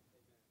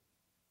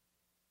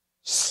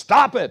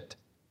 Stop it.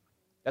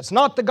 That's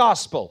not the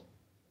gospel.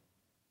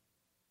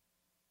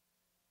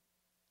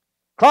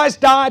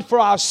 Christ died for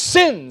our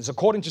sins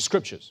according to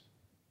Scriptures.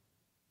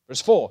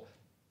 Verse 4.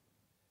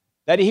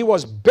 That He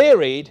was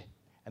buried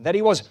and that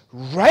He was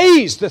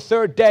raised the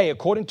third day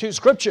according to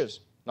Scriptures.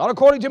 Not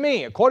according to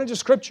me, according to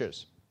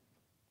Scriptures.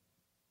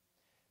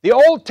 The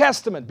Old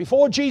Testament,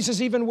 before Jesus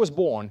even was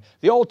born,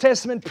 the Old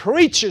Testament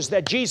preaches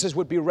that Jesus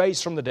would be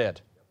raised from the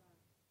dead.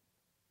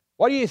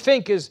 What do you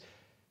think is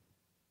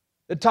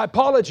the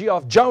typology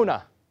of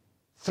Jonah?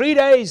 3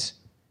 days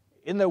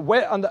in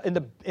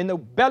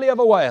the belly of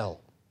a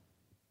whale.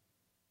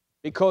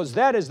 Because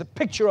that is the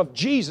picture of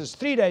Jesus,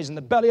 3 days in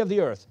the belly of the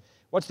earth.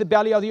 What's the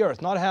belly of the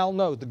earth? Not hell,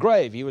 no, the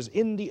grave. He was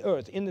in the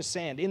earth, in the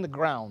sand, in the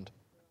ground.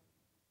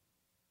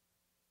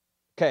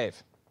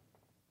 Cave.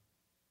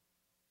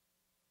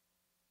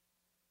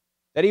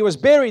 That He was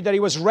buried, that He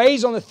was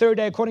raised on the third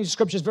day according to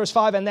Scriptures, verse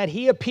 5, and that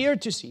He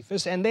appeared to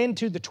Cephas and then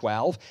to the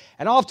 12,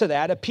 and after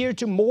that appeared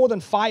to more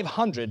than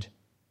 500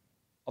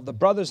 of the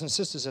brothers and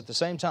sisters at the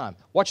same time.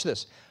 Watch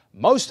this.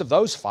 Most of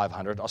those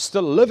 500 are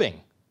still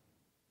living,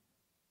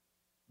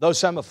 though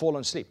some have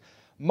fallen asleep.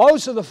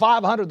 Most of the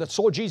 500 that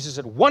saw Jesus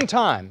at one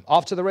time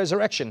after the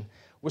resurrection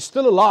were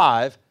still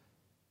alive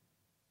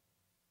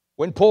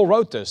when Paul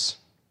wrote this.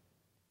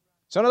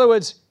 So in other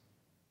words,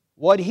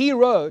 what he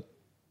wrote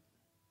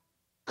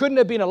couldn't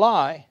have been a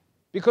lie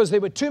because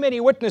there were too many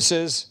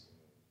witnesses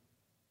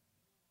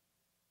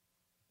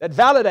that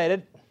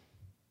validated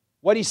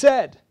what he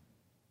said.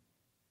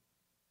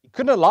 He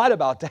couldn't have lied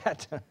about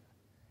that.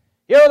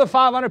 Here are the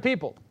 500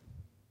 people,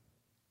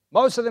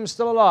 most of them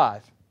still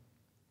alive,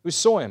 who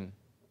saw Him.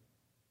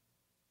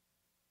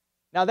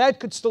 Now that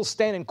could still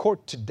stand in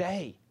court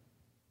today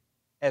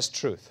as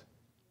truth.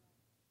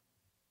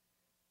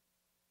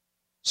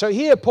 So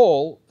here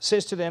Paul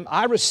says to them,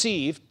 I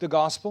received the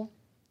gospel,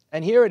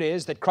 and here it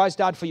is that Christ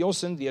died for your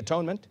sin, the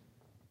atonement,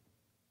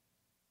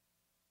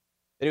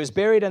 that He was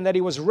buried and that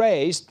He was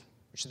raised,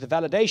 which is the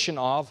validation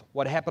of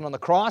what happened on the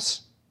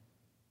cross.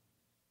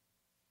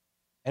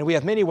 And we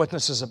have many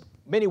witnesses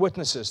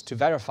to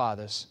verify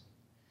this.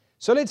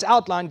 So let's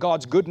outline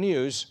God's good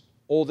news,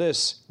 or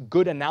this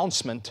good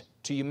announcement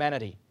to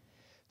humanity.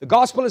 The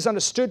gospel is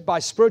understood by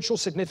spiritual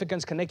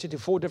significance connected to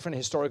 4 different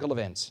historical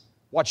events.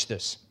 Watch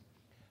this.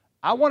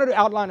 I wanted to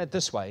outline it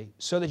this way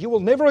so that you will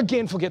never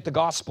again forget the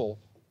gospel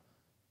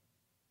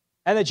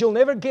and that you'll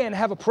never again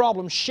have a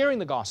problem sharing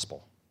the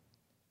gospel.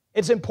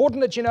 It's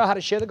important that you know how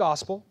to share the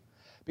gospel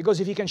because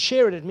if you can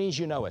share it, it means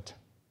you know it.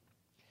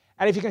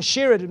 And if you can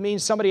share it, it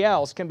means somebody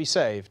else can be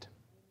saved.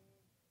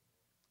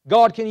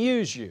 God can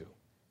use you.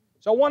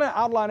 So I want to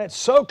outline it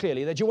so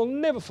clearly that you will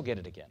never forget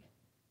it again.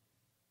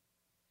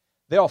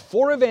 There are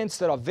 4 events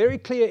that are very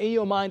clear in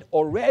your mind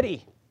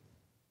already.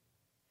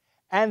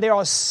 And there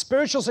are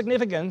spiritual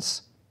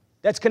significance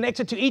that's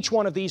connected to each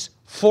one of these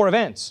 4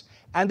 events.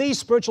 And these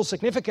spiritual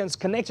significance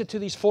connected to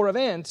these 4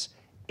 events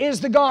is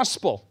the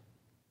gospel.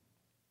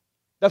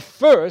 The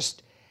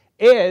first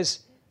is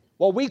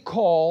what we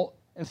call,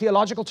 in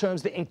theological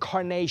terms, the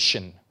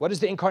incarnation. What is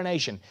the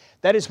incarnation?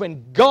 That is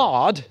when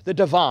God, the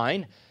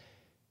divine,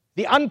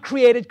 the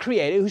uncreated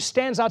creator who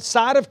stands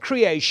outside of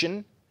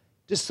creation,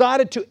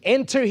 decided to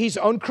enter His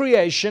own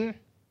creation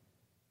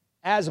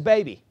as a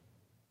baby,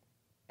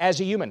 as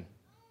a human.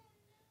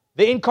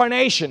 The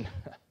incarnation.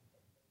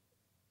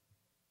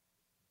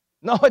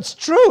 No, it's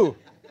true.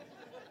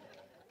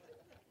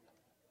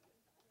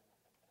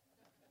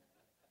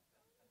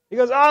 He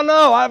goes, oh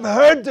no, I've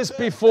heard this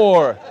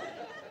before.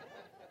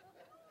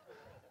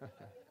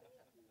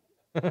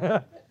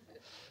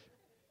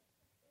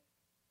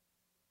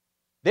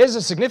 There's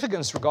a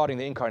significance regarding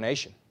the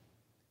incarnation.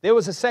 There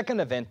was a second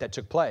event that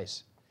took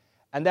place,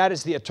 and that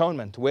is the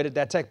atonement. Where did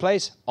that take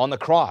place? On the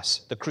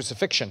cross, the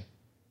crucifixion.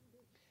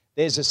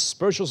 There's a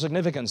spiritual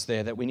significance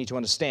there that we need to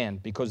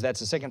understand because that's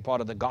the second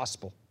part of the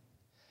gospel.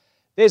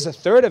 There's a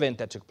third event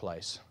that took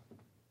place.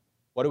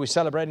 What are we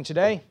celebrating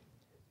today?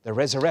 The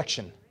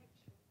resurrection.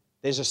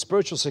 There's a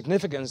spiritual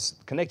significance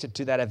connected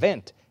to that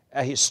event,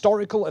 a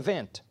historical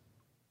event.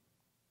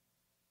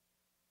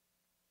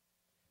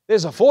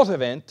 There's a fourth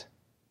event,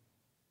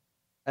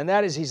 and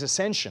that is His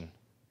ascension.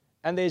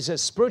 And there's a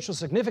spiritual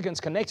significance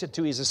connected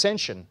to His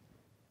ascension,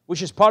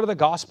 which is part of the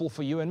gospel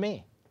for you and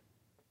me.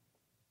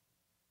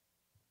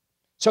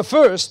 So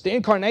first, the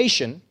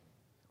incarnation,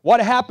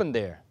 what happened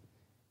there?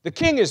 The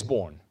King is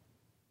born.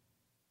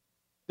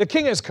 The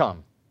King has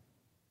come.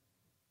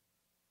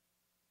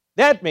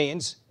 That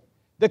means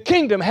the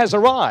kingdom has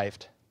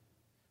arrived.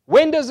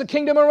 When does the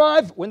kingdom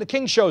arrive? When the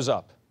King shows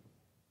up.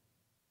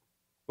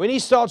 When He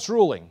starts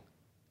ruling.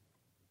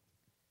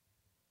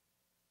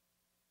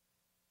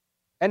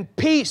 And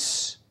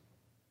peace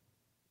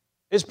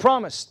is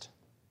promised.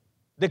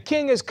 The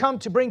king has come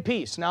to bring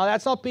peace. Now,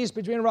 that's not peace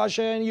between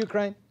Russia and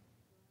Ukraine.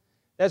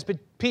 That's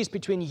peace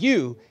between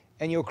you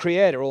and your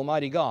Creator,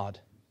 Almighty God.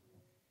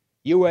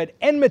 You were at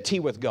enmity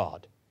with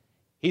God.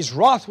 His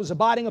wrath was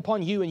abiding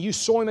upon you, and you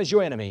saw Him as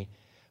your enemy.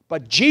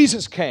 But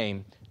Jesus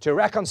came to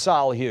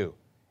reconcile you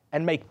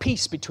and make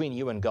peace between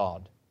you and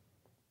God.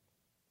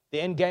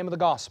 The end game of the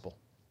gospel.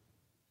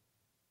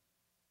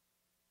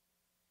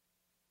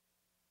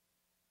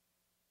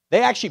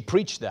 They actually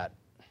preached that.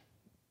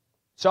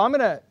 So I'm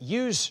going to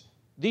use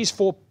these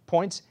 4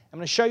 points. I'm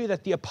going to show you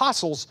that the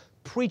apostles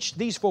preached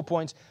these 4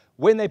 points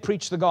when they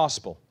preached the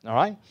gospel. All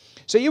right?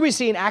 So you will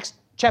see in Acts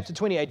chapter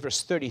 28,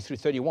 verse 30 through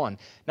 31.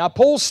 Now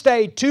Paul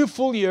stayed 2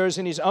 full years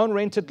in his own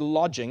rented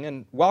lodging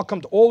and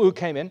welcomed all who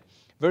came in.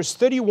 Verse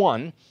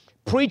 31,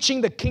 preaching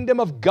the kingdom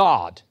of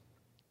God.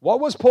 What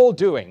was Paul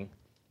doing?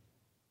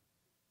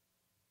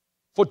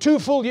 For 2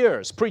 full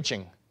years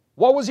preaching.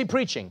 What was he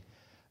preaching?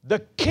 The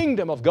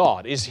kingdom of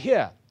God is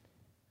here.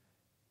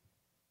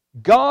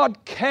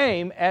 God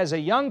came as a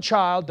young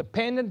child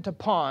dependent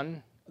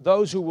upon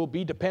those who will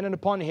be dependent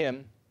upon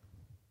Him.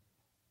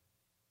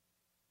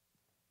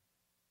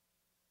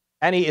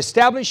 And He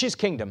established His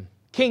kingdom.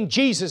 King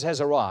Jesus has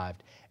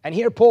arrived. And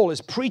here Paul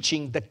is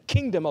preaching the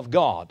kingdom of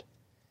God,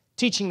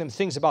 teaching them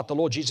things about the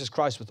Lord Jesus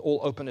Christ with all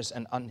openness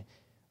and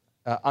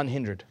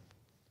unhindered.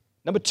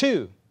 Number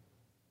 2,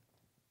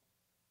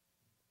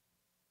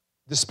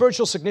 the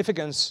spiritual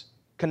significance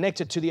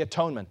connected to the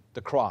atonement,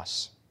 the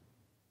cross.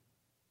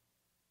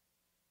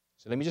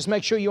 So let me just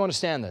make sure you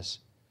understand this.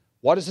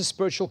 What is the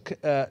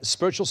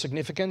spiritual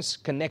significance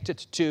connected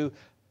to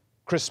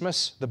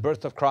Christmas, the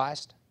birth of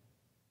Christ?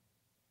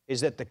 Is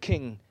that the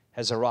King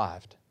has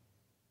arrived.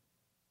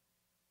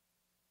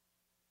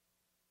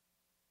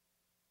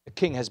 The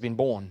King has been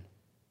born.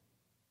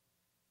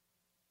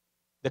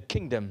 The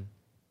kingdom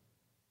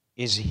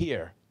is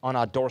here on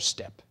our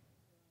doorstep.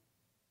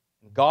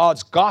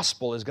 God's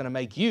gospel is going to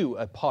make you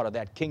a part of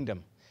that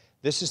kingdom.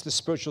 This is the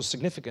spiritual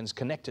significance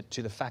connected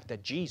to the fact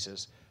that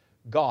Jesus,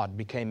 God,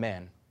 became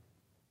man.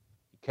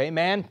 He became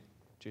man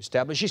to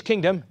establish His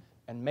kingdom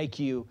and make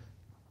you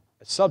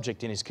a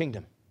subject in His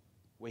kingdom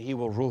where He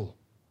will rule.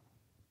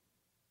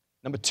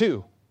 Number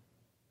 2,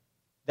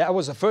 that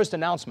was the first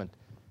announcement.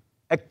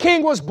 A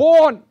king was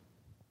born.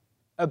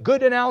 A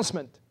good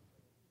announcement.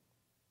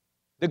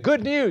 The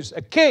good news,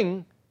 a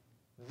king,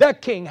 the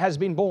King has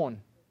been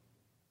born.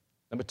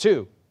 Number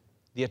 2,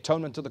 the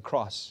atonement of the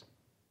cross.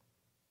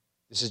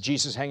 This is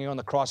Jesus hanging on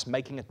the cross,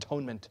 making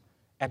atonement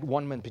at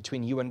one moment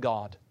between you and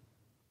God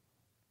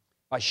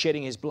by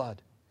shedding His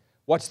blood.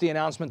 What's the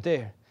announcement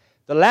there?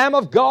 The Lamb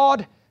of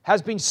God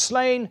has been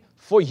slain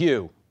for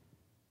you.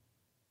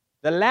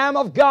 The Lamb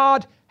of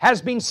God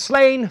has been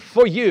slain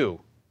for you.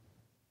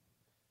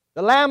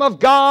 The Lamb of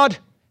God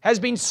has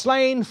been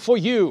slain for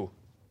you.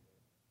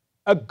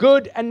 A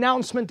good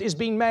announcement is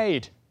being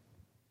made.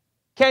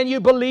 Can you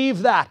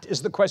believe that,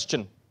 is the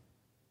question.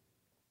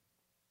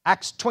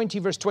 Acts 20,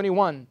 verse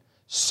 21,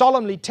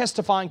 solemnly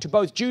testifying to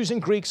both Jews and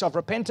Greeks of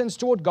repentance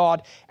toward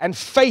God and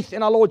faith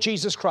in our Lord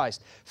Jesus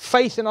Christ.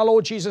 Faith in our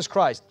Lord Jesus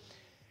Christ.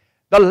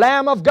 The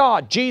Lamb of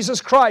God, Jesus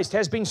Christ,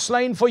 has been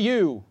slain for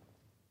you.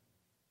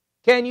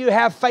 Can you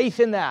have faith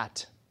in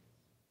that?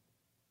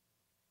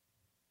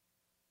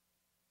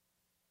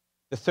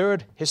 The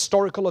third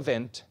historical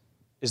event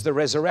is the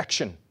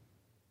resurrection.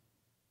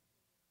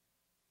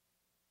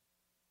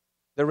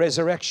 The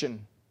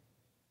resurrection.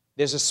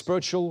 There's a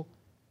spiritual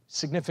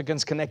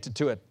significance connected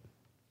to it.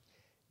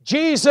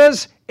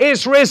 Jesus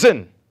is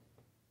risen.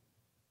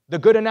 The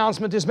good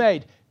announcement is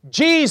made.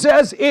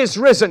 Jesus is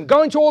risen.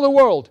 Go into all the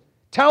world.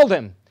 Tell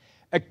them,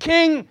 a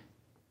king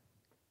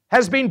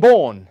has been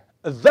born.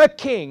 The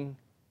King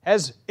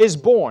is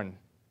born.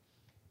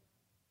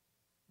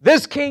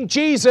 This King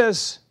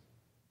Jesus,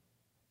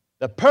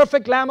 the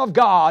perfect Lamb of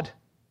God,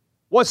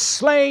 was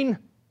slain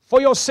for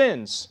your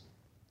sins.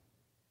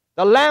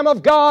 The Lamb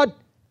of God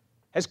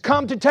has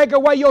come to take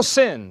away your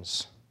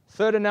sins.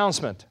 Third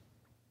announcement.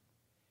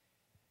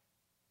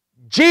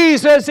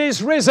 Jesus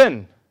is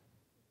risen.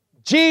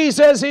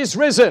 Jesus is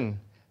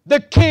risen. The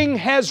King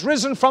has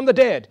risen from the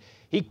dead.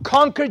 He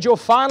conquered your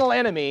final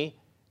enemy,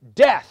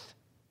 death.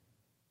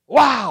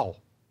 Wow!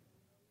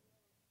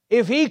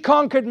 If He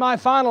conquered my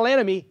final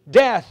enemy,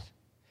 death,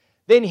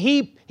 then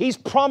His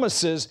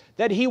promises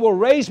that He will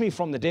raise me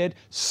from the dead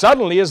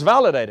suddenly is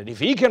validated. If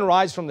He can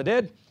rise from the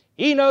dead,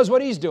 He knows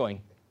what He's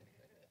doing.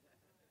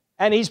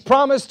 And His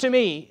promise to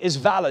me is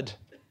valid.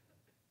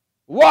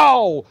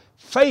 Wow!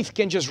 Faith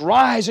can just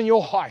rise in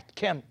your heart,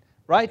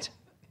 right?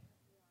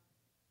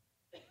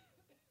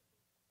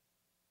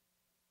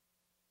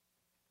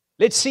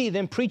 Let's see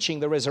them preaching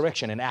the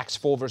resurrection in Acts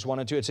 4, verse 1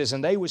 and 2. It says,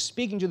 and they were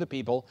speaking to the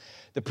people.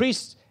 The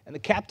priests and the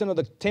captain of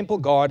the temple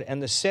guard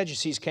and the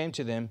Sadducees came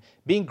to them,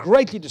 being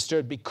greatly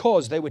disturbed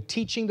because they were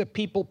teaching the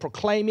people,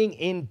 proclaiming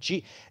in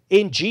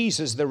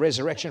Jesus the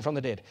resurrection from the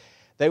dead.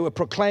 They were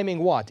proclaiming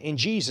what? In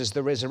Jesus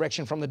the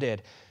resurrection from the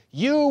dead.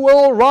 You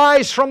will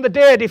rise from the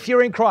dead if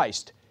you're in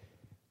Christ.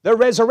 The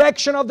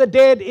resurrection of the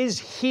dead is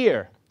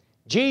here.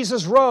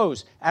 Jesus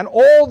rose, and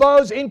all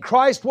those in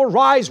Christ will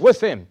rise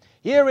with Him.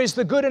 Here is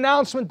the good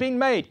announcement being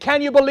made.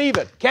 Can you believe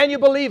it? Can you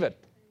believe it?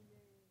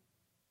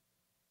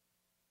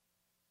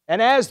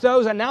 And as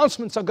those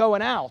announcements are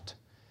going out,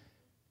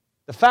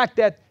 the fact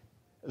that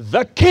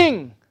the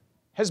King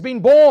has been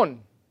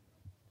born,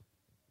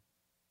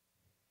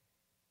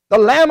 the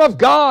Lamb of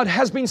God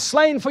has been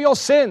slain for your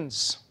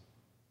sins.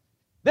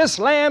 This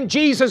Lamb,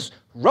 Jesus,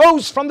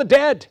 rose from the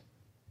dead.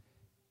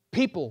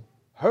 People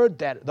heard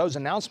those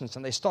announcements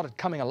and they started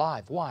coming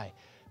alive. Why?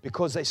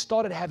 Because they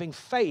started having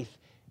faith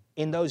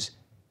in those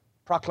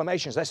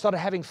proclamations. They started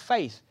having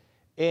faith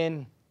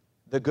in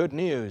the good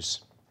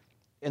news,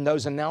 in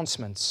those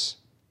announcements.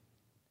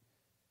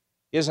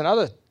 Here's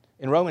another,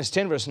 in Romans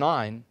 10 verse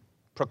 9,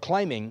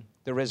 proclaiming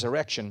the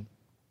resurrection.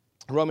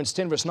 Romans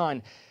 10 verse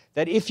 9,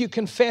 that if you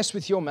confess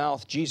with your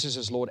mouth Jesus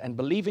is Lord and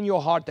believe in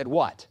your heart that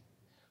what?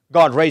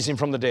 God raised Him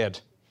from the dead.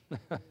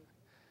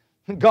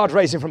 God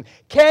raised Him from...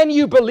 Can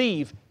you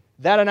believe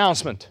that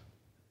announcement?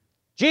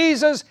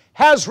 Jesus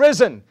has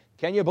risen.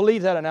 Can you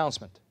believe that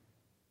announcement?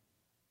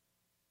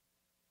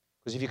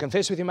 Because if you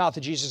confess with your mouth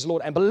that Jesus is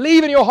Lord and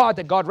believe in your heart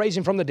that God raised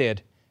Him from the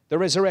dead, the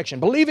resurrection,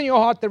 believe in your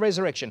heart the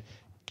resurrection,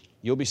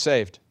 you'll be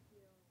saved.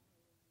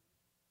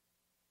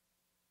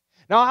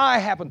 Now, I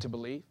happen to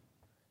believe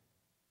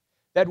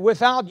that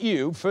without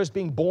you first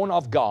being born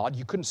of God,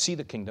 you couldn't see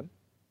the kingdom.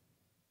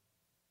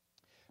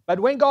 But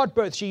when God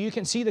births you, you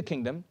can see the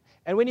kingdom.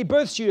 And when He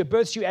births you, it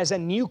births you as a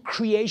new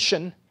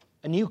creation,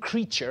 a new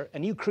creature, a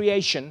new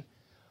creation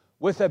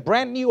with a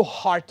brand new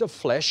heart of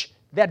flesh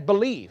that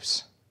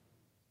believes.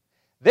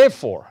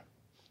 Therefore,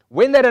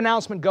 when that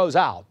announcement goes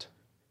out,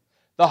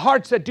 the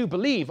hearts that do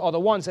believe are the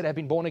ones that have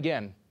been born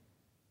again.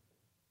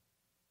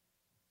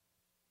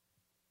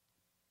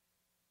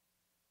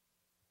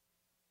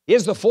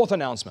 Here's the fourth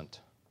announcement,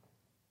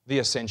 the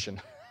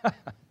ascension.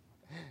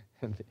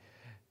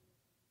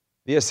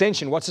 The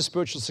ascension, what's the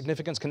spiritual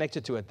significance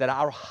connected to it? That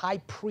our high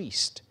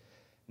priest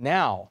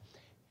now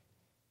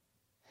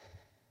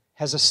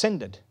has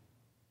ascended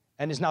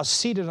and is now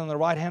seated on the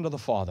right hand of the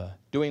Father,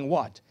 doing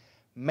what?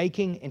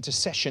 Making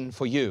intercession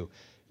for you.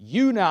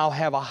 You now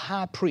have a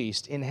high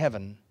priest in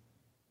heaven,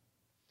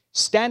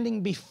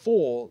 standing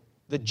before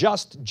the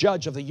just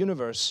judge of the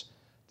universe,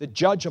 the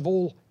judge of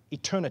all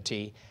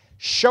eternity,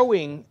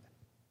 showing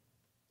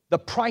the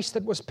price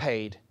that was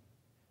paid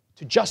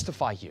to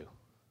justify you,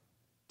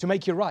 to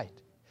make you right.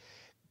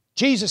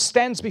 Jesus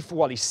stands before,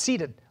 well, He's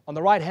seated on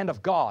the right hand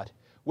of God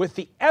with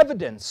the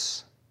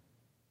evidence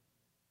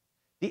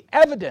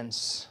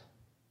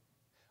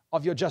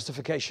of your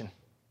justification,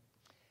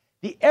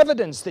 the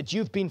evidence that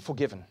you've been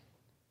forgiven,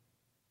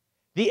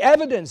 the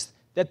evidence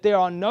that there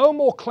are no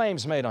more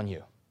claims made on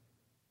you.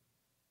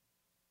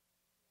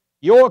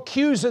 Your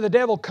accuser, the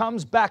devil,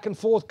 comes back and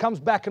forth,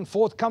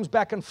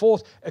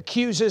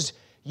 accuses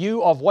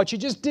you of what you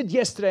just did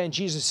yesterday, and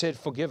Jesus said,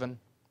 forgiven.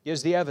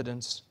 Here's the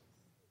evidence.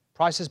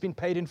 Price has been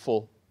paid in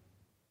full.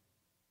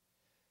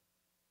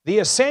 The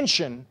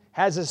ascension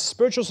has a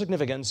spiritual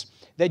significance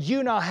that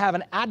you now have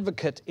an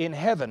advocate in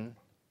heaven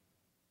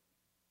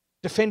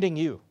defending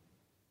you.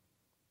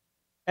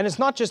 And it's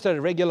not just a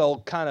regular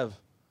old kind of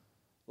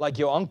like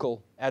your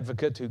uncle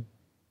advocate who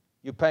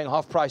you're paying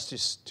half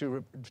price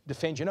to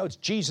defend you. No, it's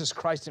Jesus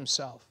Christ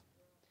Himself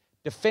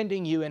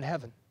defending you in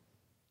heaven.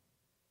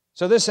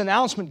 So this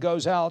announcement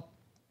goes out.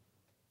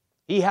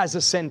 He has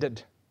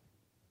ascended.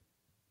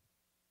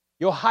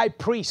 Your high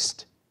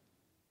priest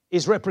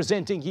is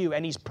representing you,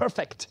 and he's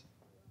perfect.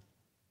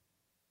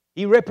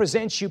 He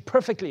represents you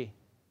perfectly.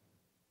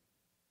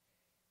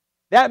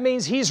 That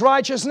means his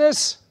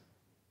righteousness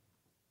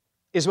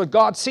is what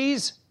God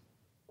sees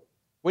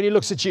when He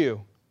looks at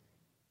you.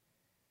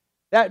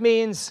 That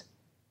means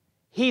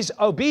his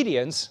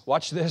obedience,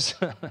 watch this,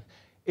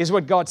 is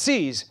what God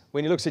sees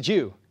when He looks at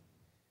you.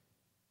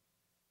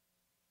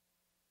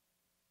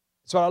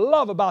 That's what I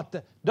love about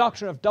the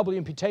doctrine of double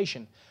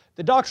imputation.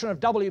 The doctrine of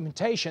double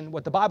imputation,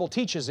 what the Bible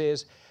teaches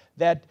is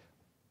that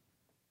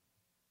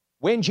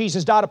when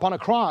Jesus died upon a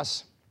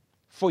cross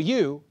for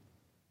you,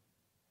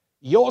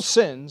 your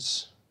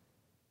sins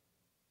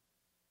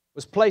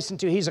was placed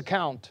into His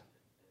account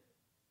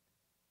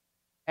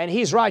and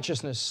His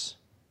righteousness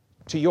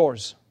to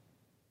yours.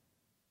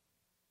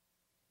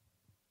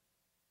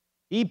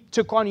 He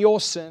took on your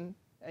sin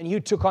and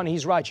you took on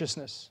His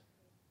righteousness.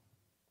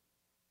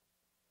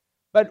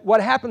 But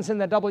what happens in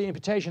that double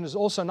imputation is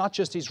also not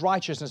just His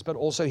righteousness, but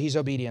also His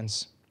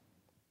obedience.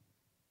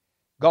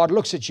 God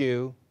looks at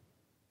you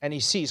and He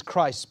sees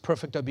Christ's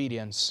perfect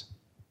obedience.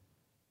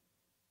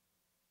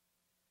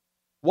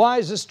 Why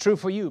is this true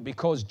for you?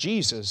 Because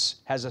Jesus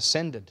has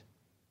ascended.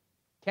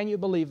 Can you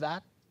believe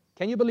that?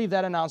 Can you believe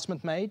that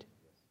announcement made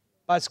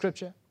by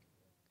Scripture?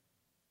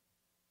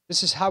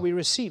 This is how we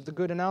receive the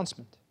good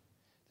announcement.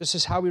 This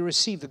is how we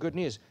receive the good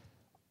news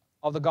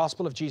of the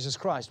gospel of Jesus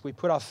Christ. We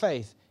put our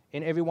faith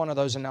in every one of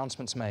those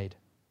announcements made.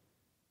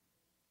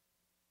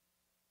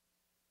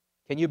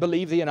 Can you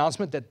believe the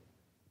announcement that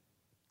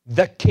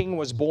the King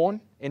was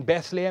born in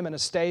Bethlehem in a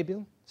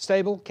stable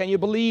Stable, can you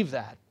believe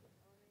that?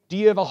 Do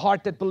you have a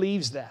heart that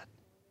believes that?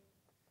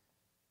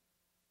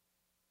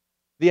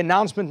 The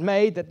announcement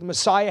made that the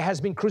Messiah has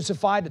been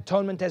crucified,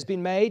 atonement has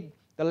been made,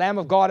 the Lamb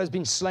of God has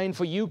been slain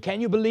for you. Can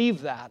you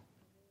believe that?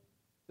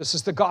 This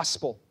is the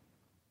gospel.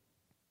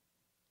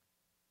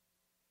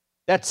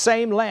 That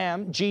same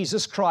Lamb,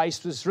 Jesus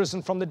Christ, was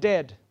risen from the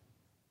dead.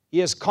 He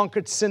has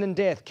conquered sin and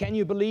death. Can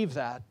you believe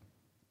that?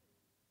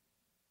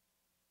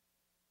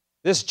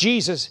 This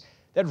Jesus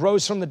that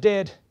rose from the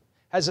dead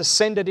has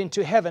ascended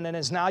into heaven and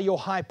is now your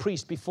high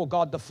priest before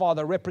God the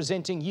Father,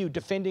 representing you,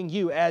 defending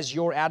you as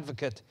your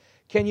advocate.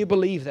 Can you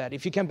believe that?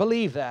 If you can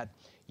believe that,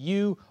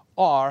 you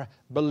are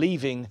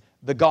believing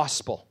the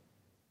gospel.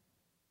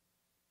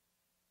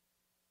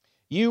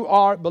 You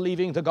are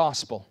believing the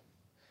gospel.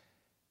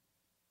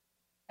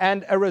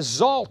 And a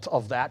result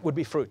of that would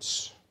be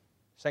fruits,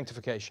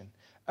 sanctification.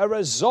 A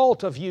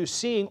result of you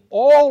seeing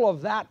all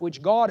of that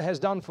which God has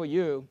done for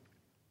you.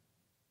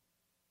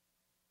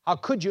 How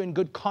could you in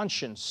good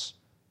conscience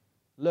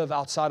live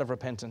outside of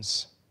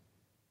repentance?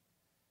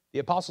 The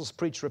apostles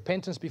preached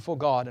repentance before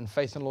God and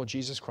faith in Lord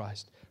Jesus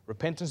Christ.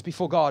 Repentance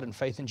before God and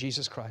faith in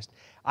Jesus Christ.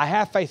 I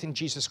have faith in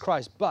Jesus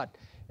Christ, but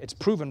it's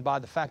proven by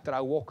the fact that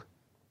I walk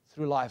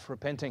through life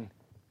repenting,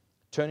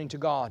 turning to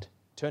God,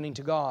 turning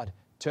to God,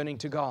 turning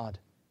to God,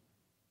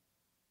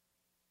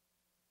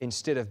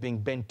 instead of being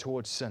bent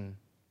towards sin.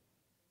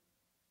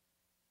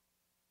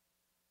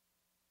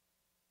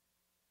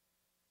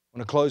 I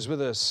want to close with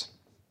this.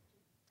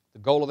 The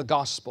goal of the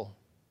gospel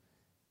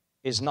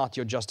is not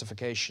your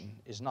justification,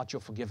 is not your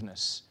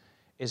forgiveness,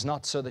 is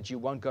not so that you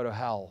won't go to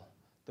hell.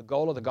 The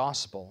goal of the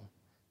gospel,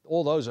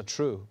 all those are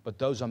true, but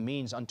those are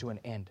means unto an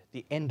end.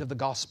 The end of the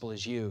gospel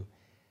is you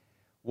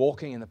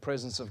walking in the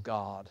presence of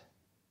God,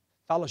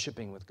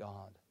 fellowshipping with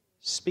God,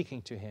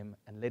 speaking to Him,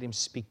 and let Him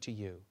speak to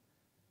you.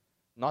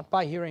 Not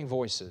by hearing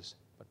voices,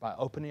 but by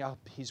opening up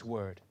His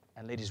Word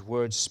and let His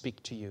Word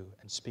speak to you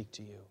and speak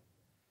to you.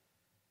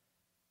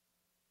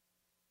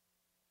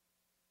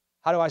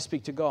 How do I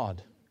speak to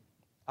God?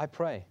 I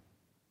pray.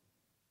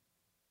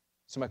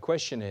 So my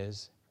question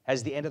is,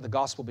 has the end of the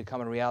gospel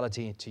become a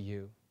reality to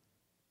you?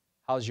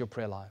 How's your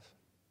prayer life?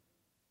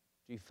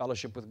 Do you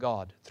fellowship with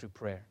God through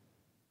prayer?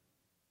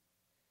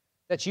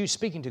 That's you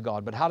speaking to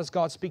God, but how does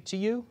God speak to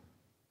you?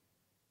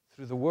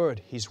 Through the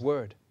Word, His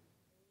Word.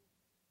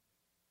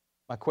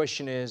 My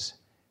question is,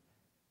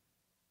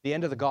 the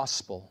end of the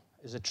gospel,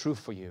 is it true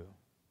for you?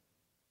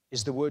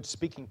 Is the Word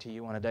speaking to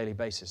you on a daily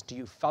basis? Do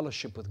you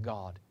fellowship with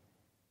God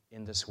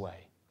in this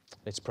way?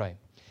 Let's pray.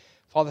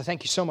 Father,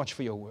 thank you so much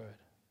for your Word.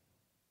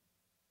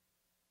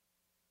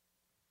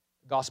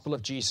 The gospel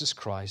of Jesus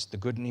Christ, the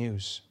good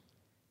news,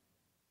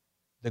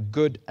 the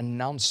good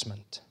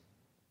announcement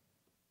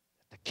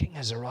that the King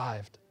has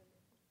arrived.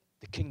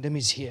 The kingdom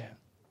is here.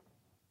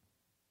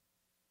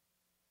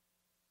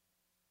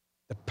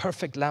 The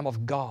perfect Lamb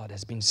of God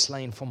has been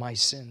slain for my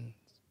sins.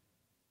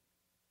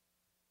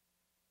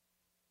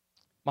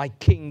 My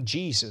King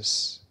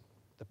Jesus,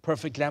 the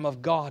perfect Lamb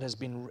of God,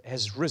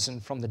 has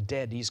risen from the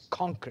dead. He's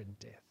conquered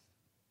death.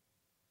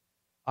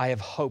 I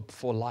have hope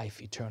for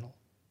life eternal.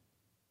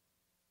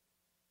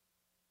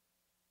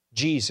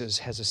 Jesus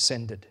has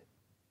ascended.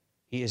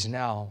 He is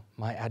now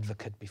my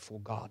advocate before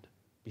God,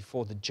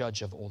 before the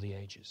judge of all the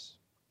ages.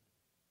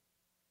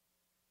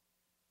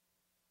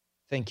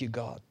 Thank you,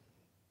 God,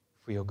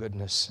 for your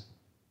goodness.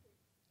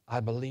 I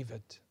believe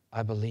it.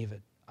 I believe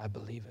it. I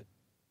believe it.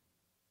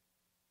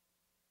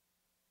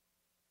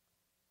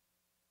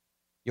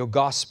 Your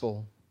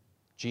gospel,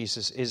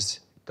 Jesus, is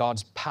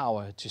God's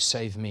power to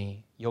save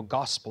me. Your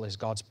gospel is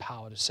God's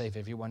power to save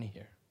everyone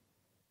here.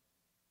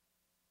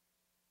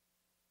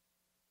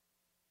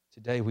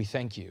 Today we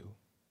thank you.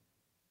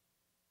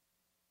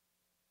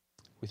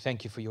 We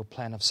thank you for your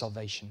plan of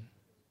salvation.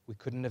 We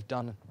couldn't have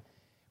done it.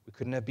 We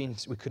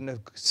couldn't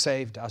have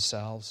saved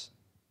ourselves.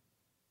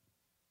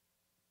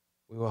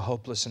 We were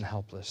hopeless and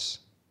helpless.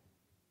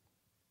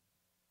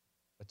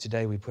 But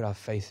today we put our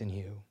faith in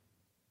you.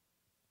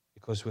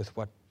 Because with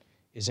what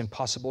is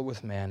impossible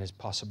with man is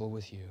possible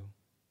with you.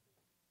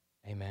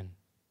 Amen.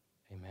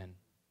 Amen.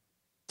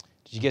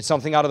 Did you get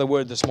something out of the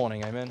word this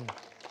morning? Amen.